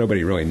kicks.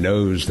 Nobody really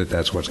knows that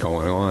that's what's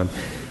going on.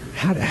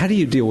 How do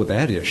you deal with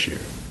that issue?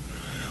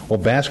 Well,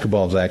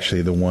 basketball is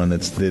actually the one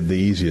that's the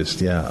easiest,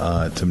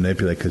 to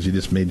manipulate, because you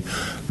just need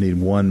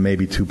one,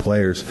 maybe two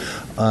players.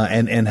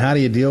 And how do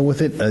you deal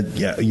with it?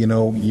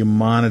 You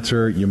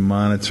monitor,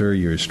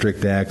 you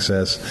restrict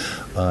access.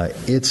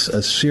 It's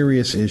a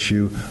serious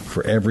issue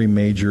for every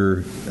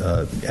major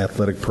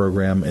athletic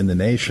program in the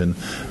nation,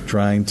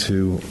 trying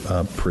to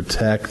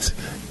protect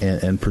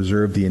and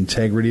preserve the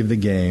integrity of the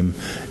game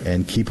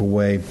and keep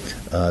away.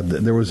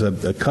 There was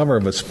a cover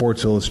of a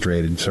Sports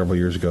Illustrated several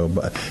years ago,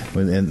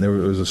 and there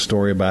was a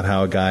story about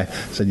how a guy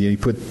said you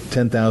put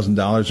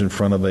 $10,000 in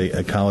front of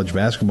a college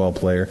basketball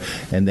player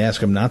and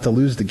ask him not to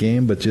lose the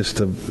game, but just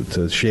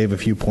to shave a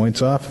few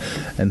points off,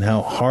 and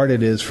how hard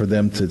it is for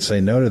them to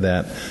say no to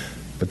that.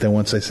 But then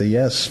once they say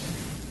yes,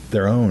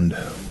 they're owned.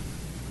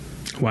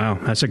 Wow,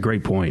 that's a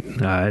great point.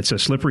 It's a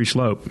slippery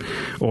slope,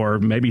 or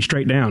maybe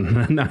straight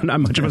down. not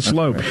much of a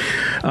slope.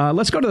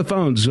 Let's go to the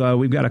phones.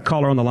 We've got a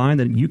caller on the line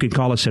that you can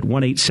call us at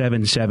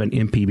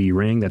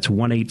 1-877-MPB-RING. That's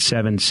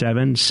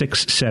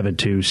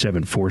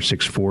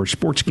 1-877-672-7464.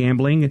 Sports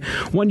gambling,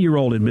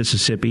 1-year-old in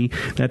Mississippi.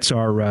 That's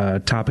our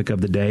topic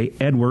of the day.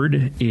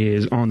 Edward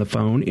is on the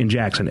phone in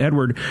Jackson.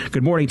 Edward,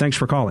 good morning. Thanks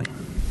for calling.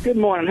 Good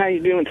morning. How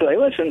you doing today?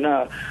 Listen,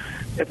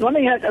 let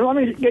me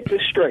get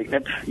this straight.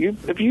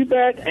 If you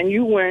bet and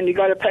you win, you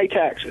got to pay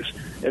taxes.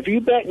 If you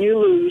bet and you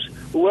lose,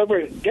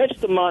 whoever gets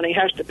the money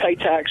has to pay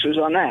taxes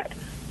on that.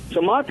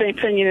 So my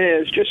opinion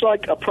is, just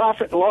like a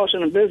profit and loss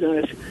in a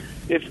business,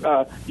 if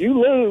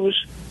you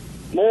lose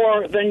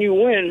more than you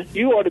win,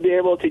 you ought to be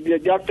able to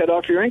deduct that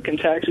off your income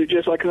taxes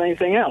just like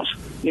anything else.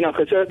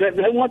 Because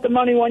they want the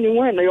money when you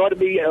win. They ought to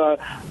be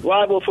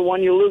liable for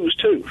when you lose,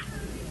 too.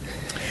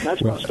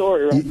 That's my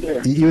story right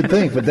there. You would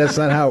think, but that's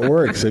not how it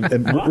works.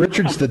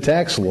 Richard's the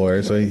tax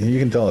lawyer, so you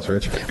can tell us,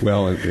 Rich.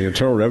 Well, the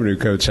Internal Revenue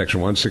Code, Section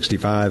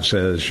 165,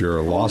 says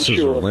your losses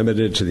are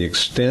limited to the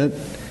extent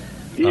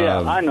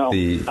I know.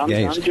 The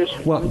gains. I'm just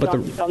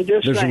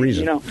there's saying, a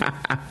reason.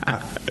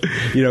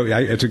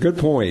 It's a good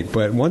point,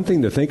 but one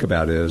thing to think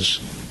about is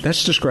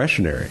that's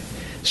discretionary.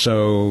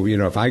 So,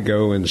 if I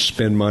go and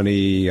spend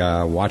money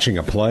watching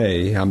a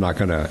play, I'm not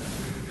going to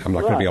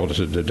be able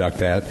to deduct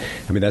that.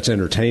 I mean, that's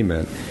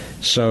entertainment.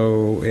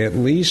 So at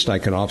least I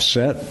can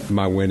offset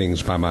my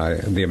winnings by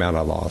the amount I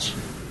lost.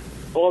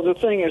 Well, the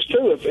thing is,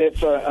 too,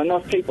 if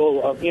enough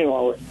people,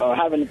 are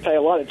having to pay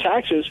a lot of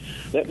taxes,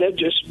 they're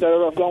just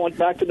better off going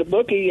back to the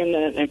bookie, and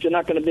if they're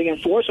not going to be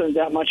enforcing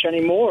that much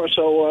anymore.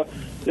 So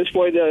this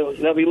way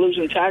they'll be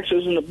losing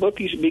taxes, and the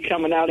bookies will be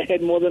coming out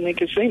ahead more than the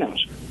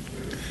casinos.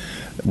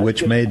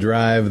 Which may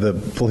drive the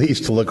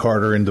police to look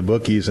harder into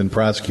bookies and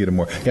prosecute them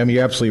more. I mean,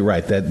 you're absolutely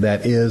right.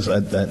 That is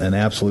an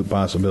absolute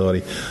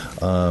possibility,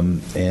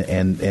 and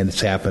it's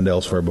happened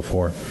elsewhere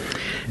before.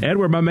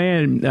 Edward, my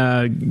man,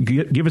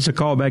 give us a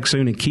call back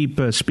soon and keep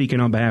speaking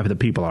on behalf of the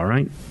people, all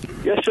right?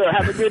 Yes, sir.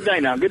 Have a good day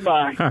now.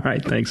 Goodbye. All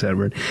right. Thanks,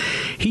 Edward.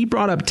 He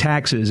brought up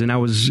taxes, and I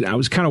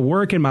was kind of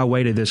working my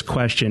way to this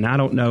question. I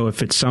don't know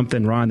if it's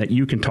something, Ron, that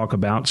you can talk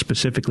about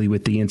specifically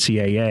with the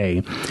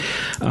NCAA,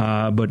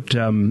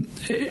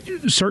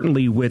 but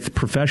certainly with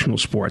professional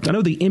sports. I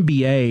know the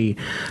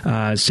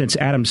NBA, since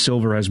Adam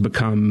Silver has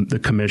become the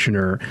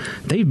commissioner,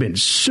 they've been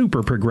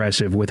super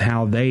progressive with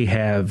how they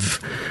have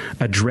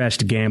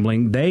addressed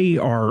gambling. They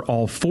are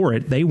all for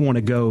it. They want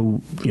to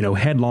go,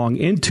 headlong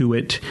into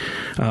it,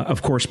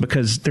 of course,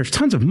 because there's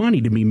tons of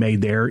money to be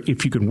made there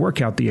if you can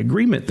work out the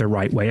agreement the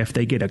right way, if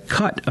they get a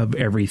cut of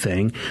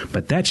everything.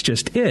 But that's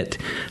just it.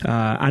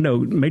 I know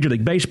Major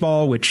League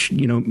Baseball, which,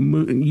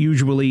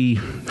 usually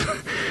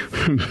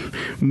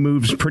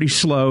moves pretty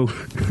slow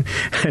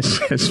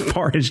as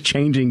far as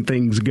changing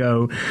things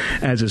go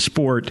as a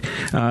sport.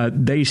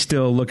 They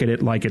still look at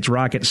it like it's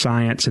rocket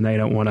science, and they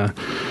don't want to,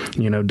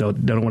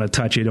 don't want to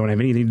touch it, don't have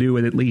anything to do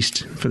with it, at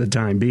least for the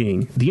time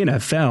being. The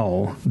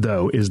NFL,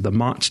 though, is the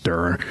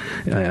monster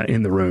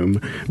in the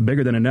room,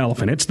 bigger than an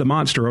elephant. It's the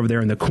monster over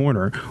there in the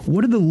corner.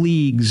 What are the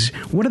leagues,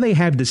 what do they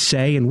have to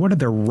say, and what are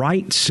their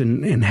rights,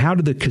 and how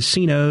do the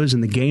casinos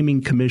and the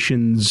gaming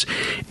commissions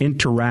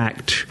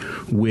interact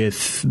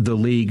with the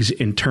leagues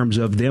in terms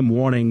of them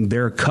wanting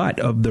their cut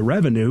of the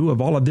revenue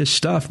of all of this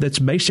stuff that's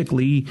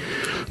basically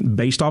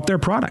based off their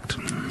product?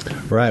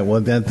 Right.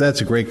 Well,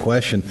 that's a great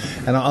question.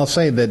 And I'll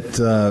say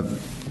that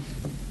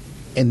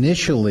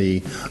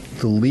initially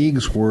the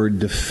leagues were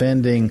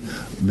defending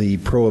the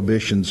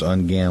prohibitions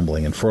on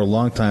gambling, and for a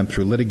long time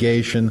through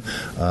litigation,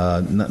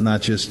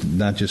 not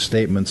just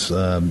statements,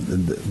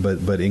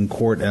 but in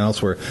court and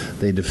elsewhere,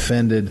 they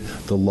defended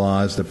the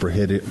laws that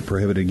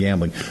prohibited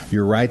gambling.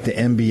 You're right. The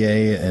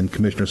NBA and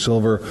Commissioner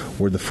Silver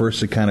were the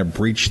first to kind of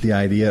breach the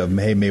idea of,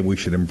 hey, maybe we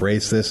should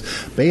embrace this.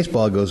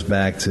 Baseball goes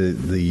back to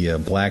the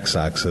Black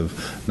Sox of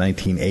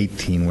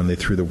 1918 when they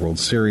threw the World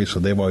Series, so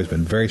they've always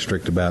been very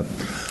strict about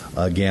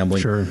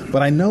gambling. Sure.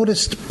 But I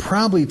noticed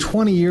probably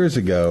 20 years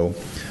ago,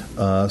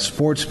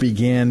 sports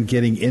began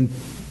getting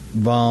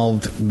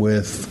involved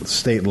with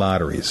state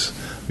lotteries.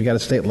 We got a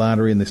state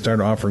lottery, and they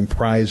started offering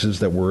prizes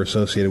that were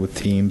associated with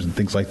teams and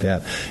things like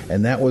that.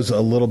 And that was a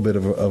little bit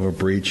of a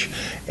breach.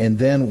 And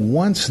then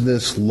once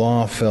this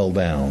law fell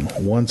down,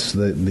 once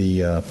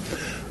the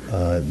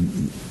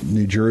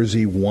New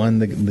Jersey won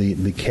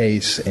the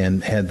case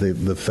and had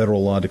the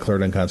federal law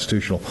declared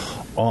unconstitutional,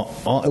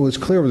 it was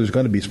clear there was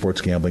going to be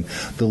sports gambling.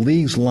 The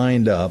leagues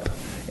lined up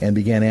and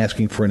began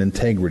asking for an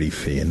integrity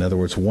fee. In other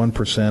words,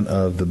 1%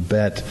 of the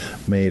bet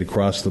made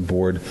across the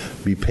board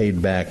be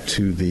paid back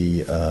to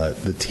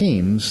the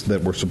teams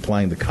that were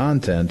supplying the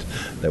content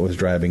that was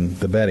driving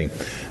the betting.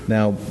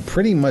 Now,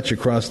 pretty much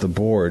across the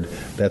board,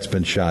 that's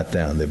been shot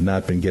down. They've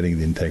not been getting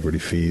the integrity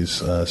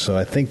fees. So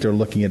I think they're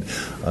looking at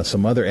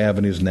some other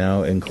avenues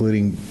now,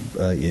 including,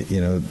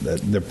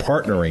 they're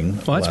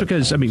partnering. Well, that's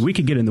because, we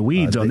could get in the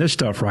weeds on this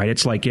stuff, right?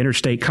 It's like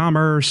interstate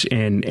commerce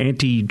and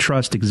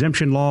antitrust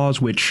exemption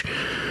laws, which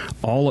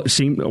all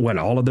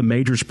of the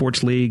major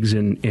sports leagues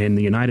in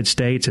the United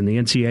States and the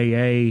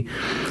NCAA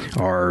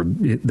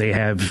they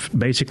have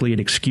basically an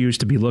excuse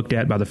to be looked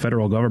at by the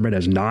federal government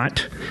as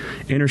not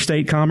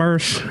interstate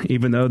commerce,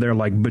 even though they're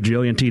like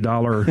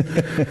bajillion-dollar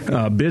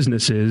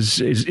businesses.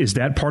 Is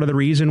that part of the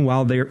reason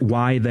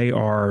why they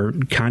are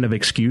kind of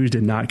excused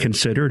and not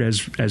considered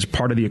as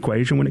part of the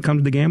equation when it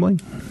comes to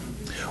gambling?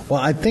 Well,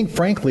 I think,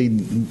 frankly,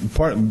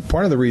 part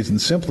of the reason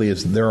simply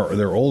is there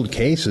are old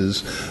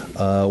cases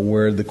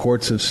where the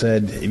courts have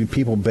said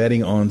people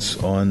betting on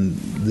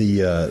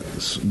the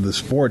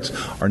sports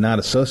are not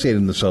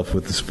associating themselves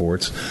with the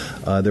sports.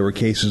 There were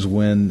cases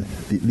when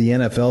the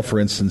NFL, for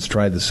instance,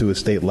 tried to sue a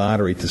state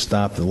lottery to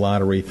stop the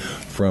lottery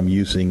from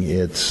using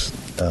its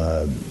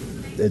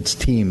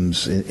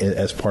teams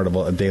as part of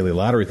a daily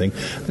lottery thing.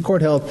 The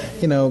court held,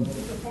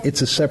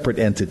 it's a separate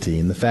entity,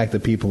 and the fact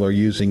that people are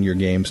using your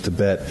games to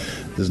bet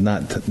does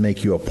not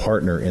make you a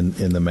partner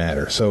in the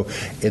matter. So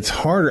it's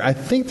harder. I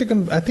think you're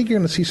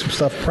going to see some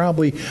stuff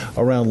probably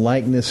around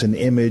likeness and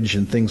image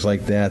and things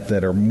like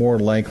that are more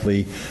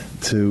likely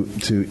to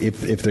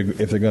if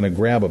they're going to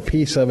grab a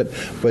piece of it,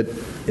 but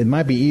it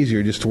might be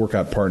easier just to work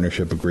out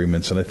partnership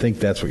agreements, and I think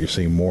that's what you're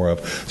seeing more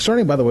of.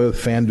 Starting, by the way,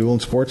 with FanDuel and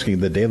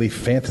SportsKing, the daily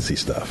fantasy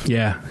stuff.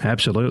 Yeah,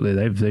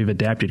 absolutely. They've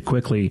adapted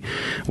quickly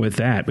with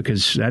that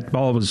because that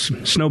ball was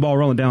snowball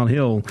rolling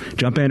downhill,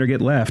 jump in or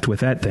get left with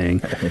that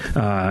thing.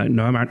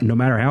 No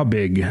matter how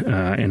big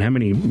and how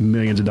many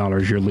millions of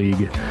dollars your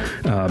league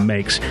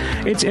makes.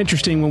 It's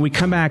interesting when we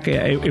come back.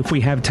 If we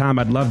have time,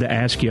 I'd love to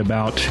ask you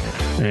about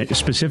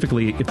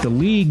specifically if the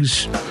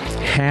leagues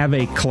have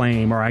a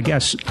claim, or I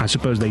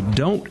suppose they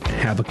don't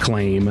have a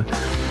claim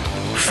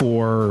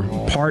for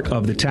part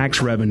of the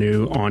tax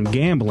revenue on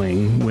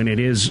gambling when it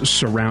is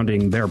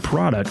surrounding their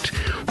product,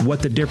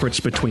 what the difference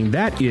between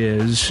that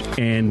is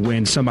and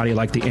when somebody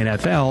like the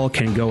NFL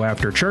can go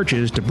after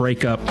churches to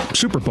break up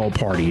Super Bowl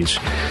parties.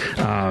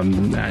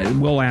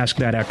 We'll ask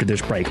that after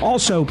this break.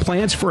 Also,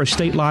 plans for a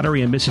state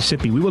lottery in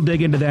Mississippi. We will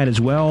dig into that as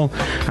well.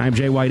 I'm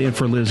Jay White in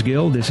for Liz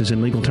Gill. This is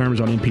In Legal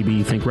Terms on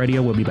MPB Think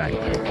Radio. We'll be back.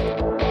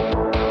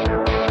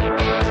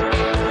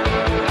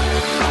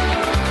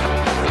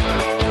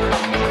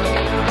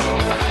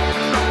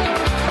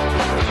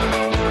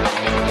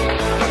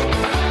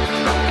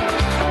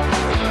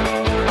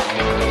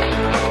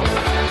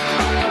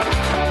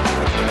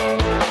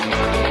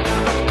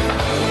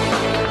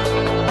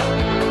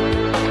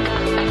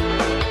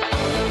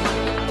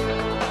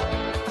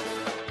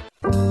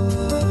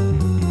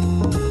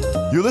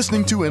 You're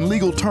listening to In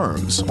Legal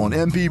Terms on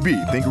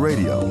MPB Think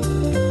Radio.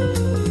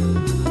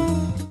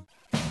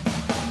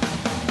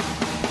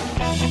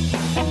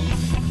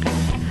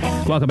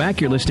 Welcome back.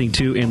 You're listening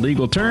to In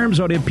Legal Terms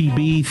on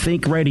MPB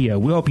Think Radio.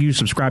 We hope you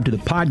subscribe to the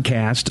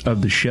podcast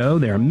of the show.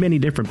 There are many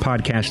different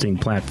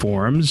podcasting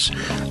platforms.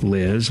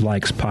 Liz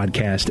likes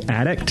Podcast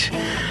Addict.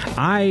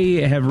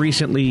 I have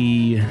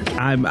recently,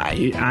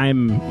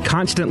 I'm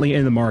constantly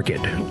in the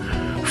market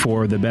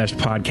for the best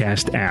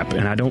podcast app,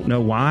 and I don't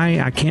know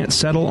why I can't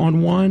settle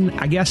on one.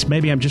 I guess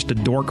maybe I'm just a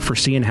dork for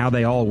seeing how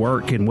they all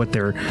work and what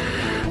their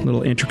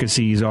little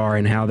intricacies are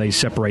and how they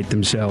separate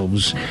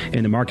themselves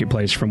in the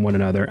marketplace from one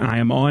another. I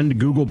am on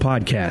Google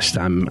Podcast.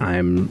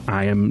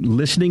 I am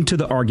listening to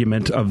the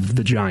argument of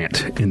the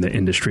giant in the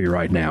industry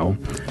right now.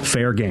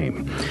 Fair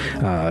game.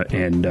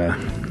 And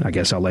I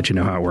guess I'll let you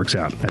know how it works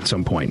out at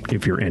some point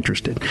if you're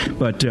interested.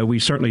 But we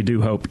certainly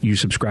do hope you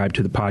subscribe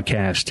to the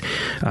podcast.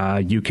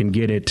 You can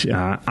get it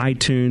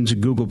iTunes,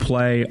 Google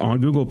Play, on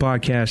Google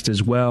Podcast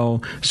as well.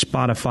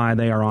 Spotify,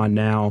 they are on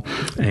now.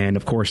 And,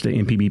 of course, the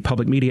MPB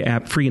Public Media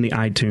app, free in the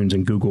iTunes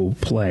and Google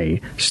Play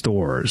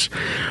stores.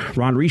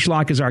 Ron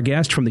Reishlock is our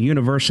guest from the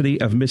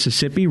University of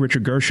Mississippi.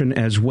 Richard Gershon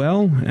as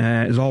well,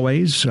 as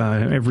always,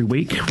 every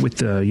week with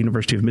the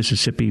University of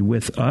Mississippi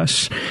with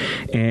us.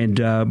 And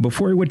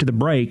before we went to the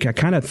break, I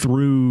kind of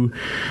threw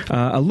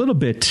a little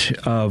bit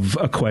of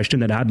a question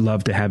that I'd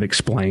love to have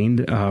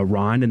explained,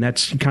 Ron, and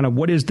that's kind of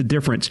what is the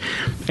difference?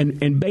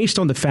 And based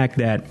on the fact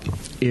that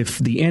if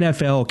the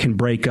NFL can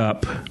break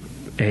up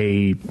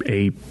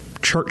a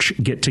church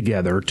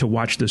get-together to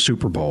watch the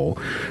Super Bowl,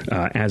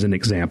 as an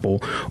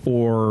example,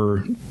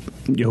 or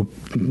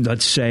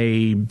let's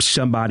say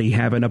somebody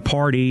having a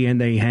party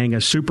and they hang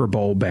a Super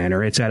Bowl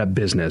banner. It's at a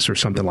business or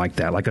something like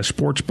that, like a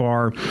sports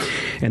bar,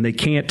 and they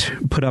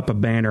can't put up a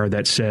banner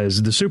that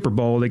says the Super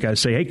Bowl. They got to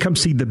say, hey, come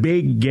see the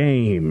big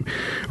game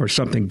or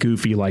something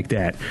goofy like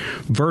that,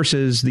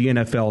 versus the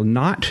NFL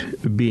not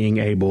being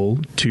able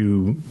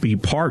to be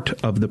part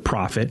of the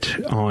profit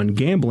on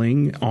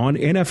gambling on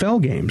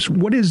NFL games.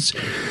 What is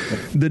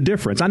the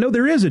difference? I know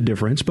there is a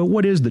difference, but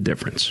what is the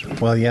difference?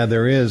 Well, yeah,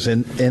 there is.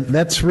 And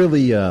that's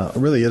really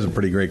is a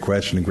pretty great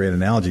question and great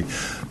analogy.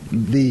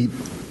 The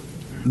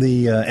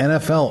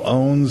NFL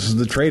owns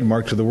the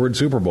trademark to the word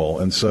Super Bowl,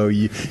 and so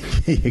you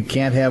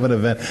can't have an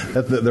event.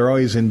 They're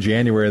always in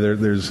January.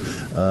 There's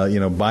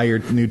buy your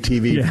new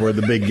TV for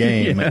the big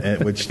game,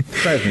 which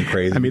drives me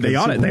crazy. I mean, they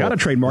ought to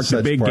trademark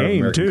the big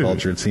game too.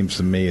 Culture. It seems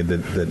to me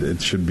that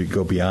it should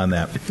go beyond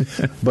that,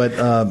 but.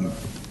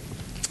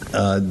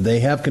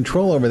 They have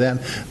control over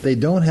that. They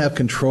don't have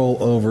control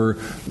over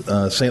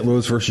St.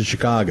 Louis versus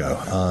Chicago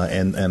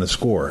and a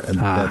score. And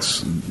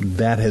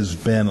that has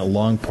been a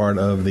long part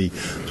of the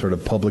sort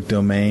of public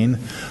domain.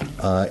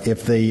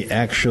 If they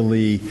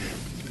actually...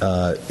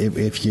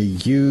 if you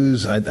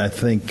use, I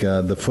think,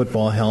 the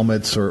football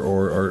helmets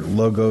or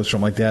logos,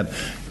 something like that,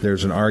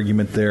 there's an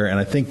argument there. And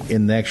I think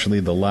in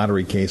actually the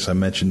lottery case I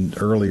mentioned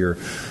earlier,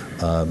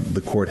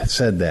 the court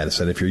said that. It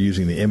said if you're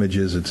using the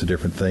images, it's a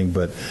different thing,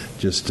 but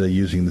just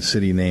using the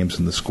city names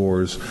and the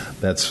scores,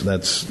 that's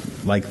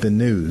like the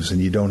news,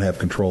 and you don't have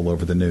control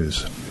over the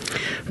news.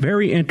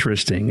 Very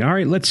interesting. All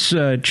right, let's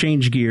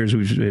change gears.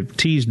 We've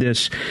teased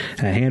this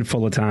a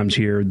handful of times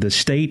here. The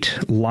state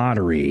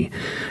lottery.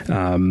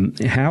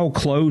 How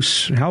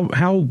close,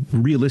 how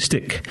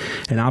realistic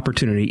an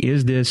opportunity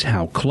is this?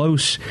 How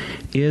close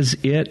is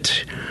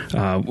it?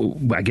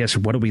 I guess,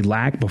 what do we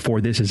lack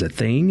before this is a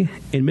thing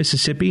in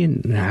Mississippi?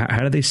 And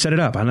how do they set it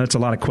up? I know that's a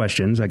lot of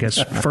questions. I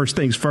guess first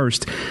things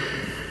first,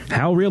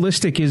 how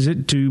realistic is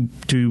it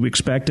to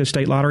expect a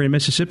state lottery in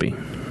Mississippi?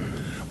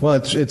 Well,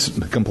 it's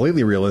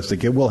completely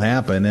realistic. It will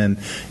happen, and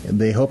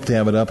they hope to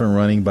have it up and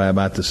running by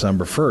about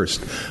December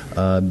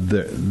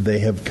 1st. They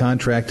have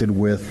contracted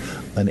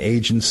with an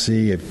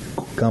agency, a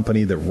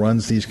company that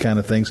runs these kind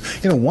of things.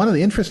 One of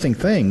the interesting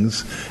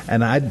things,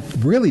 and I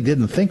really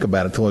didn't think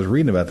about it until I was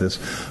reading about this,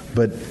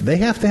 but they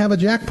have to have a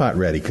jackpot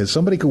ready because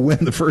somebody could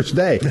win the first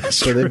day.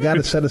 So they've got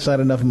to set aside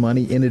enough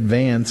money in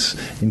advance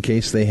in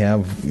case they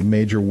have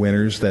major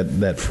winners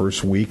that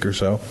first week or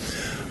so.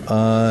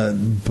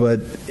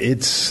 But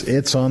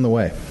it's on the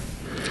way.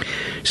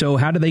 So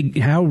how do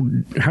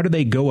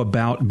they go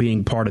about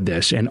being part of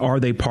this? And are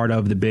they part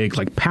of the big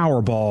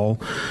Powerball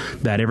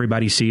that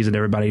everybody sees and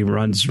everybody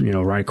runs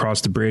right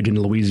across the bridge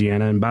into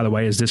Louisiana? And by the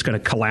way, is this going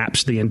to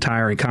collapse the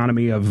entire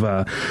economy of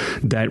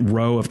that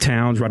row of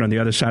towns right on the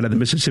other side of the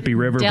Mississippi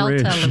River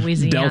Delta, Bridge?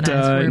 Louisiana,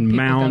 Delta and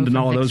Mound and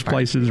all of those Vicksburg.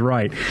 places,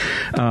 right?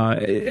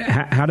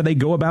 How do they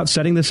go about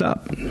setting this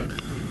up?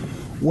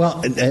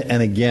 Well,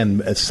 and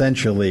again,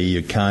 essentially,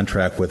 you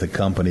contract with a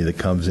company that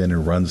comes in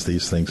and runs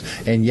these things.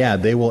 And, yeah,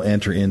 they will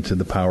enter into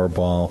the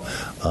Powerball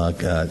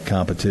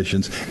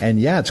competitions. And,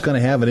 yeah, it's going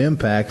to have an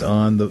impact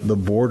on the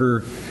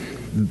border,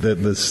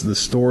 the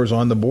stores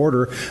on the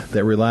border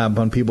that rely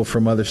upon people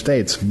from other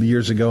states.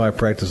 Years ago, I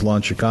practiced law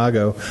in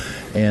Chicago,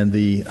 and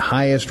the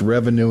highest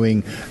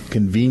revenuing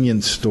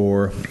convenience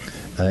store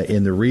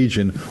in the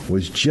region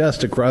was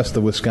just across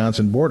the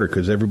Wisconsin border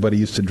because everybody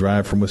used to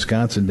drive from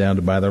Wisconsin down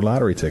to buy their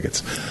lottery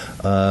tickets.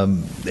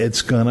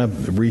 It's going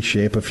to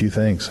reshape a few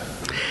things.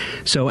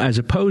 So as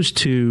opposed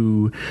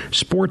to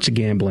sports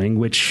gambling,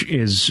 which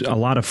is a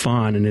lot of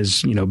fun and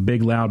is,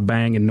 big, loud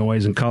bang and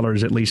noise and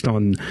colors, at least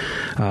on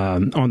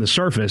the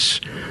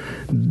surface,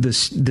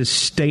 this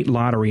state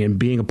lottery and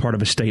being a part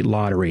of a state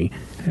lottery,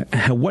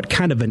 what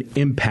kind of an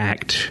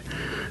impact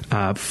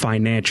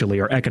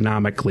financially or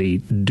economically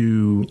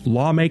do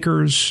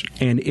lawmakers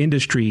and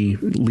industry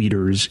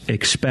leaders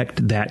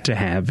expect that to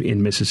have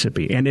in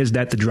Mississippi? And is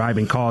that the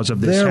driving cause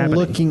of this They're happening?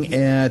 looking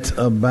at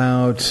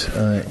about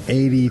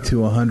 $80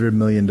 to $100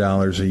 million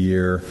a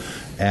year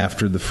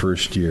after the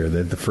first year.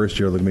 The first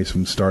year, there'll be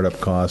some startup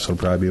costs. It'll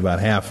probably be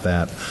about half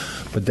that.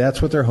 But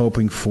that's what they're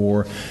hoping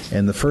for.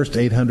 And the first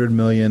 $800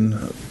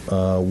 million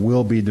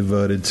will be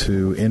devoted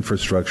to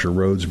infrastructure,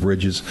 roads,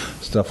 bridges,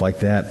 stuff like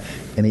that.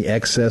 Any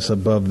excess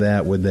above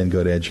that would then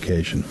go to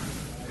education.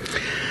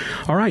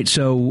 All right.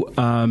 So,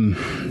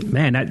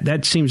 that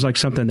seems like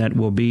something that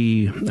will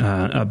be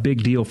a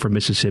big deal for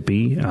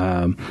Mississippi.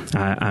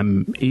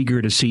 I'm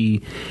eager to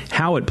see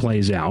how it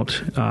plays out,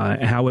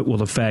 how it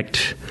will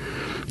affect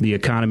the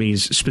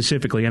economies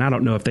specifically, and I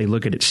don't know if they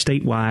look at it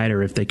statewide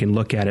or if they can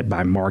look at it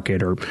by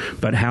market,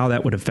 but how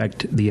that would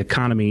affect the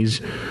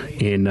economies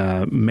in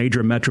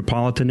major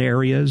metropolitan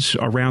areas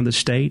around the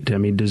state. I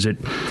mean, does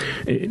the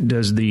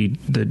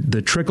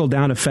trickle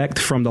down effect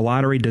from the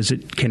lottery,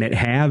 can it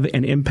have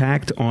an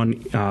impact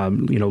on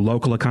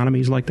local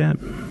economies like that?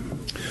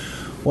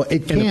 Well,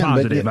 it can,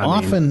 positive, but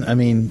often,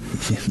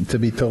 to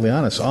be totally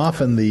honest,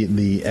 often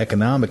the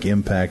economic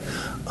impact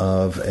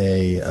of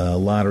a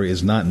lottery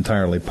is not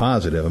entirely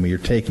positive. I mean, you're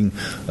taking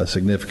a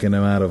significant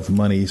amount of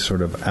money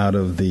sort of out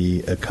of the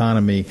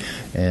economy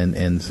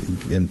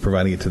and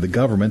providing it to the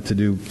government to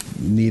do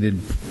needed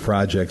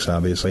projects,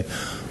 obviously.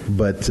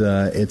 But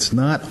it's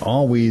not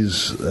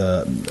always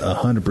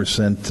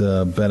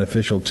 100%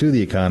 beneficial to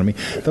the economy.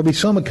 There'll be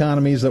some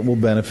economies that will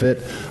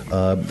benefit.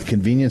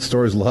 Convenience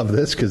stores love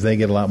this because they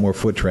get a lot more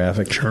foot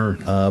traffic. Sure.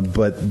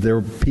 But there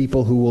are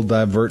people who will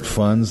divert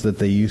funds that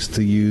they used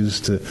to use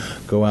to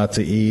go out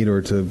to eat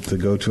or to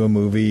go to a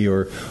movie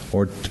or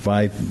to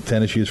buy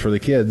tennis shoes for the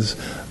kids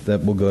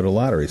that will go to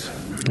lotteries.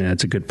 Yeah,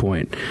 that's a good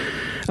point.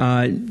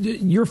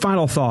 Your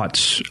final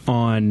thoughts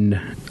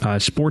on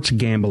sports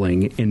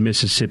gambling in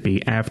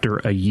Mississippi after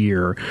a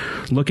year.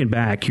 Looking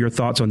back, your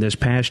thoughts on this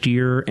past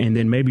year, and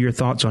then maybe your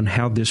thoughts on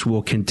how this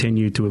will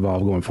continue to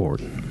evolve going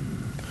forward.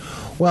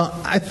 Well,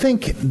 I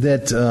think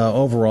that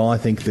overall, I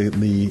think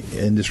the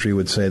industry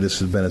would say this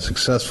has been a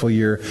successful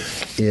year.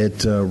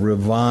 It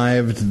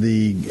revived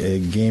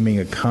the gaming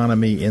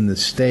economy in the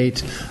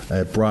state.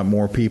 It brought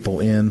more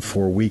people in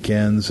for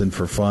weekends and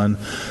for fun.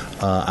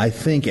 I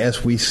think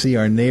as we see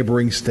our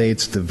neighboring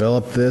states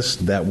develop this,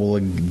 that will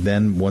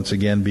then once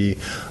again be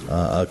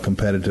a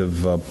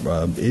competitive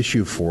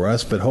issue for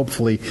us. But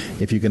hopefully,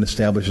 if you can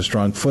establish a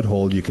strong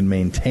foothold, you can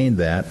maintain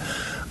that.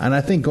 And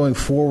I think going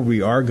forward,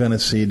 we are going to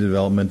see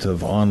development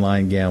of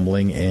online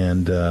gambling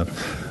and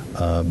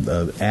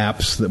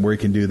apps where you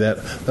can do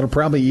that. That'll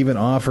probably even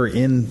offer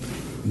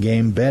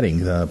in-game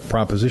betting,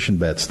 proposition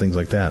bets, things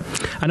like that.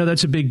 I know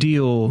that's a big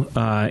deal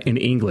in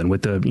England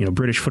with the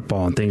British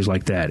football and things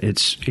like that.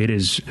 It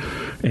is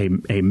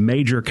a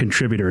major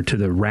contributor to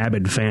the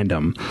rabid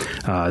fandom.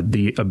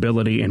 The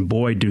ability, and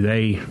boy, do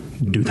they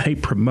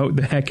promote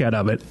the heck out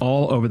of it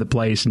all over the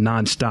place,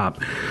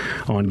 nonstop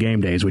on game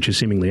days, which is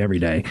seemingly every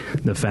day.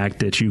 The fact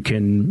that you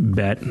can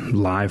bet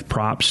live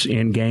props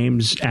in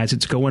games as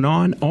it's going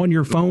on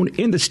your phone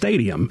in the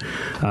stadium,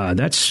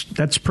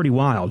 that's pretty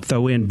wild.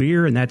 Throw in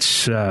beer, and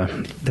that's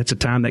a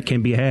time that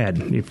can be had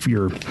if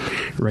you're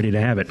ready to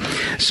have it.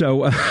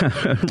 So,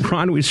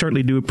 Ron, we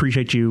certainly do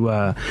appreciate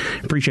your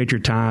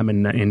time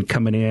and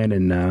coming in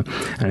and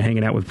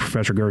hanging out with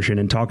Professor Gershon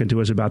and talking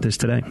to us about this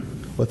today.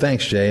 Well,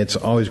 thanks, Jay. It's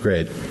always great.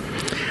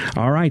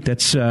 All right,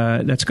 that's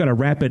going to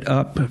wrap it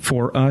up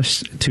for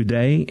us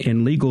today.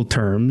 In legal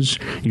terms,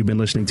 you've been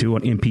listening to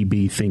on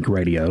MPB Think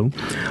Radio.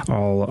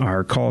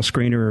 Our call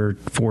screener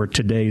for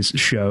today's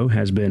show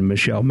has been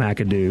Michelle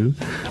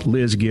McAdoo.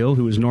 Liz Gill,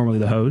 who is normally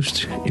the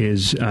host,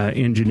 is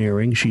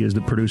engineering. She is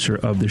the producer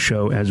of the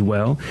show as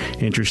well.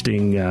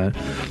 Interesting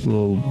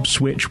little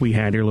switch we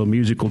had here, little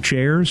musical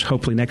chairs.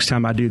 Hopefully next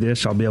time I do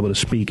this, I'll be able to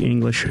speak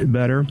English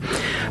better.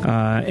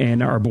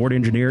 And our board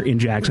engineer in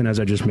Jackson, as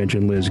I just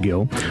mentioned, Liz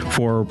Gill.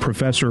 For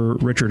Professor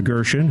Richard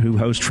Gershon, who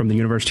hosts from the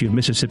University of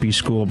Mississippi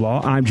School of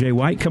Law, I'm Jay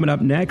White. Coming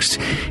up next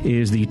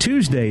is the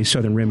Tuesday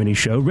Southern Remedy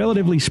Show,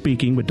 Relatively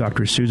Speaking, with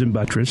Dr. Susan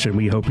Buttress, and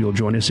we hope you'll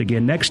join us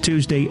again next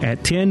Tuesday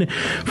at 10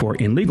 for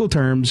In Legal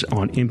Terms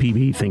on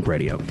MPB Think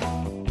Radio.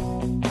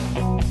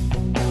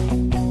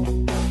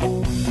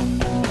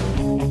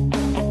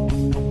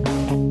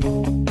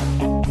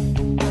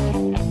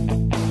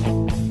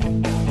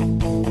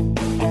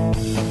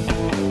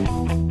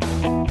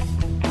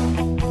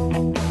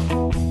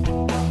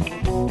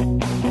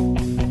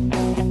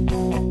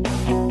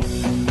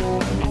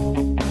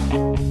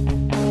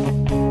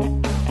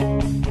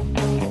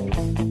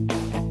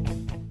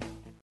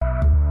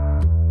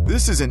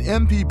 This is an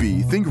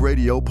MPB Think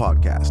Radio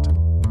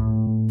podcast.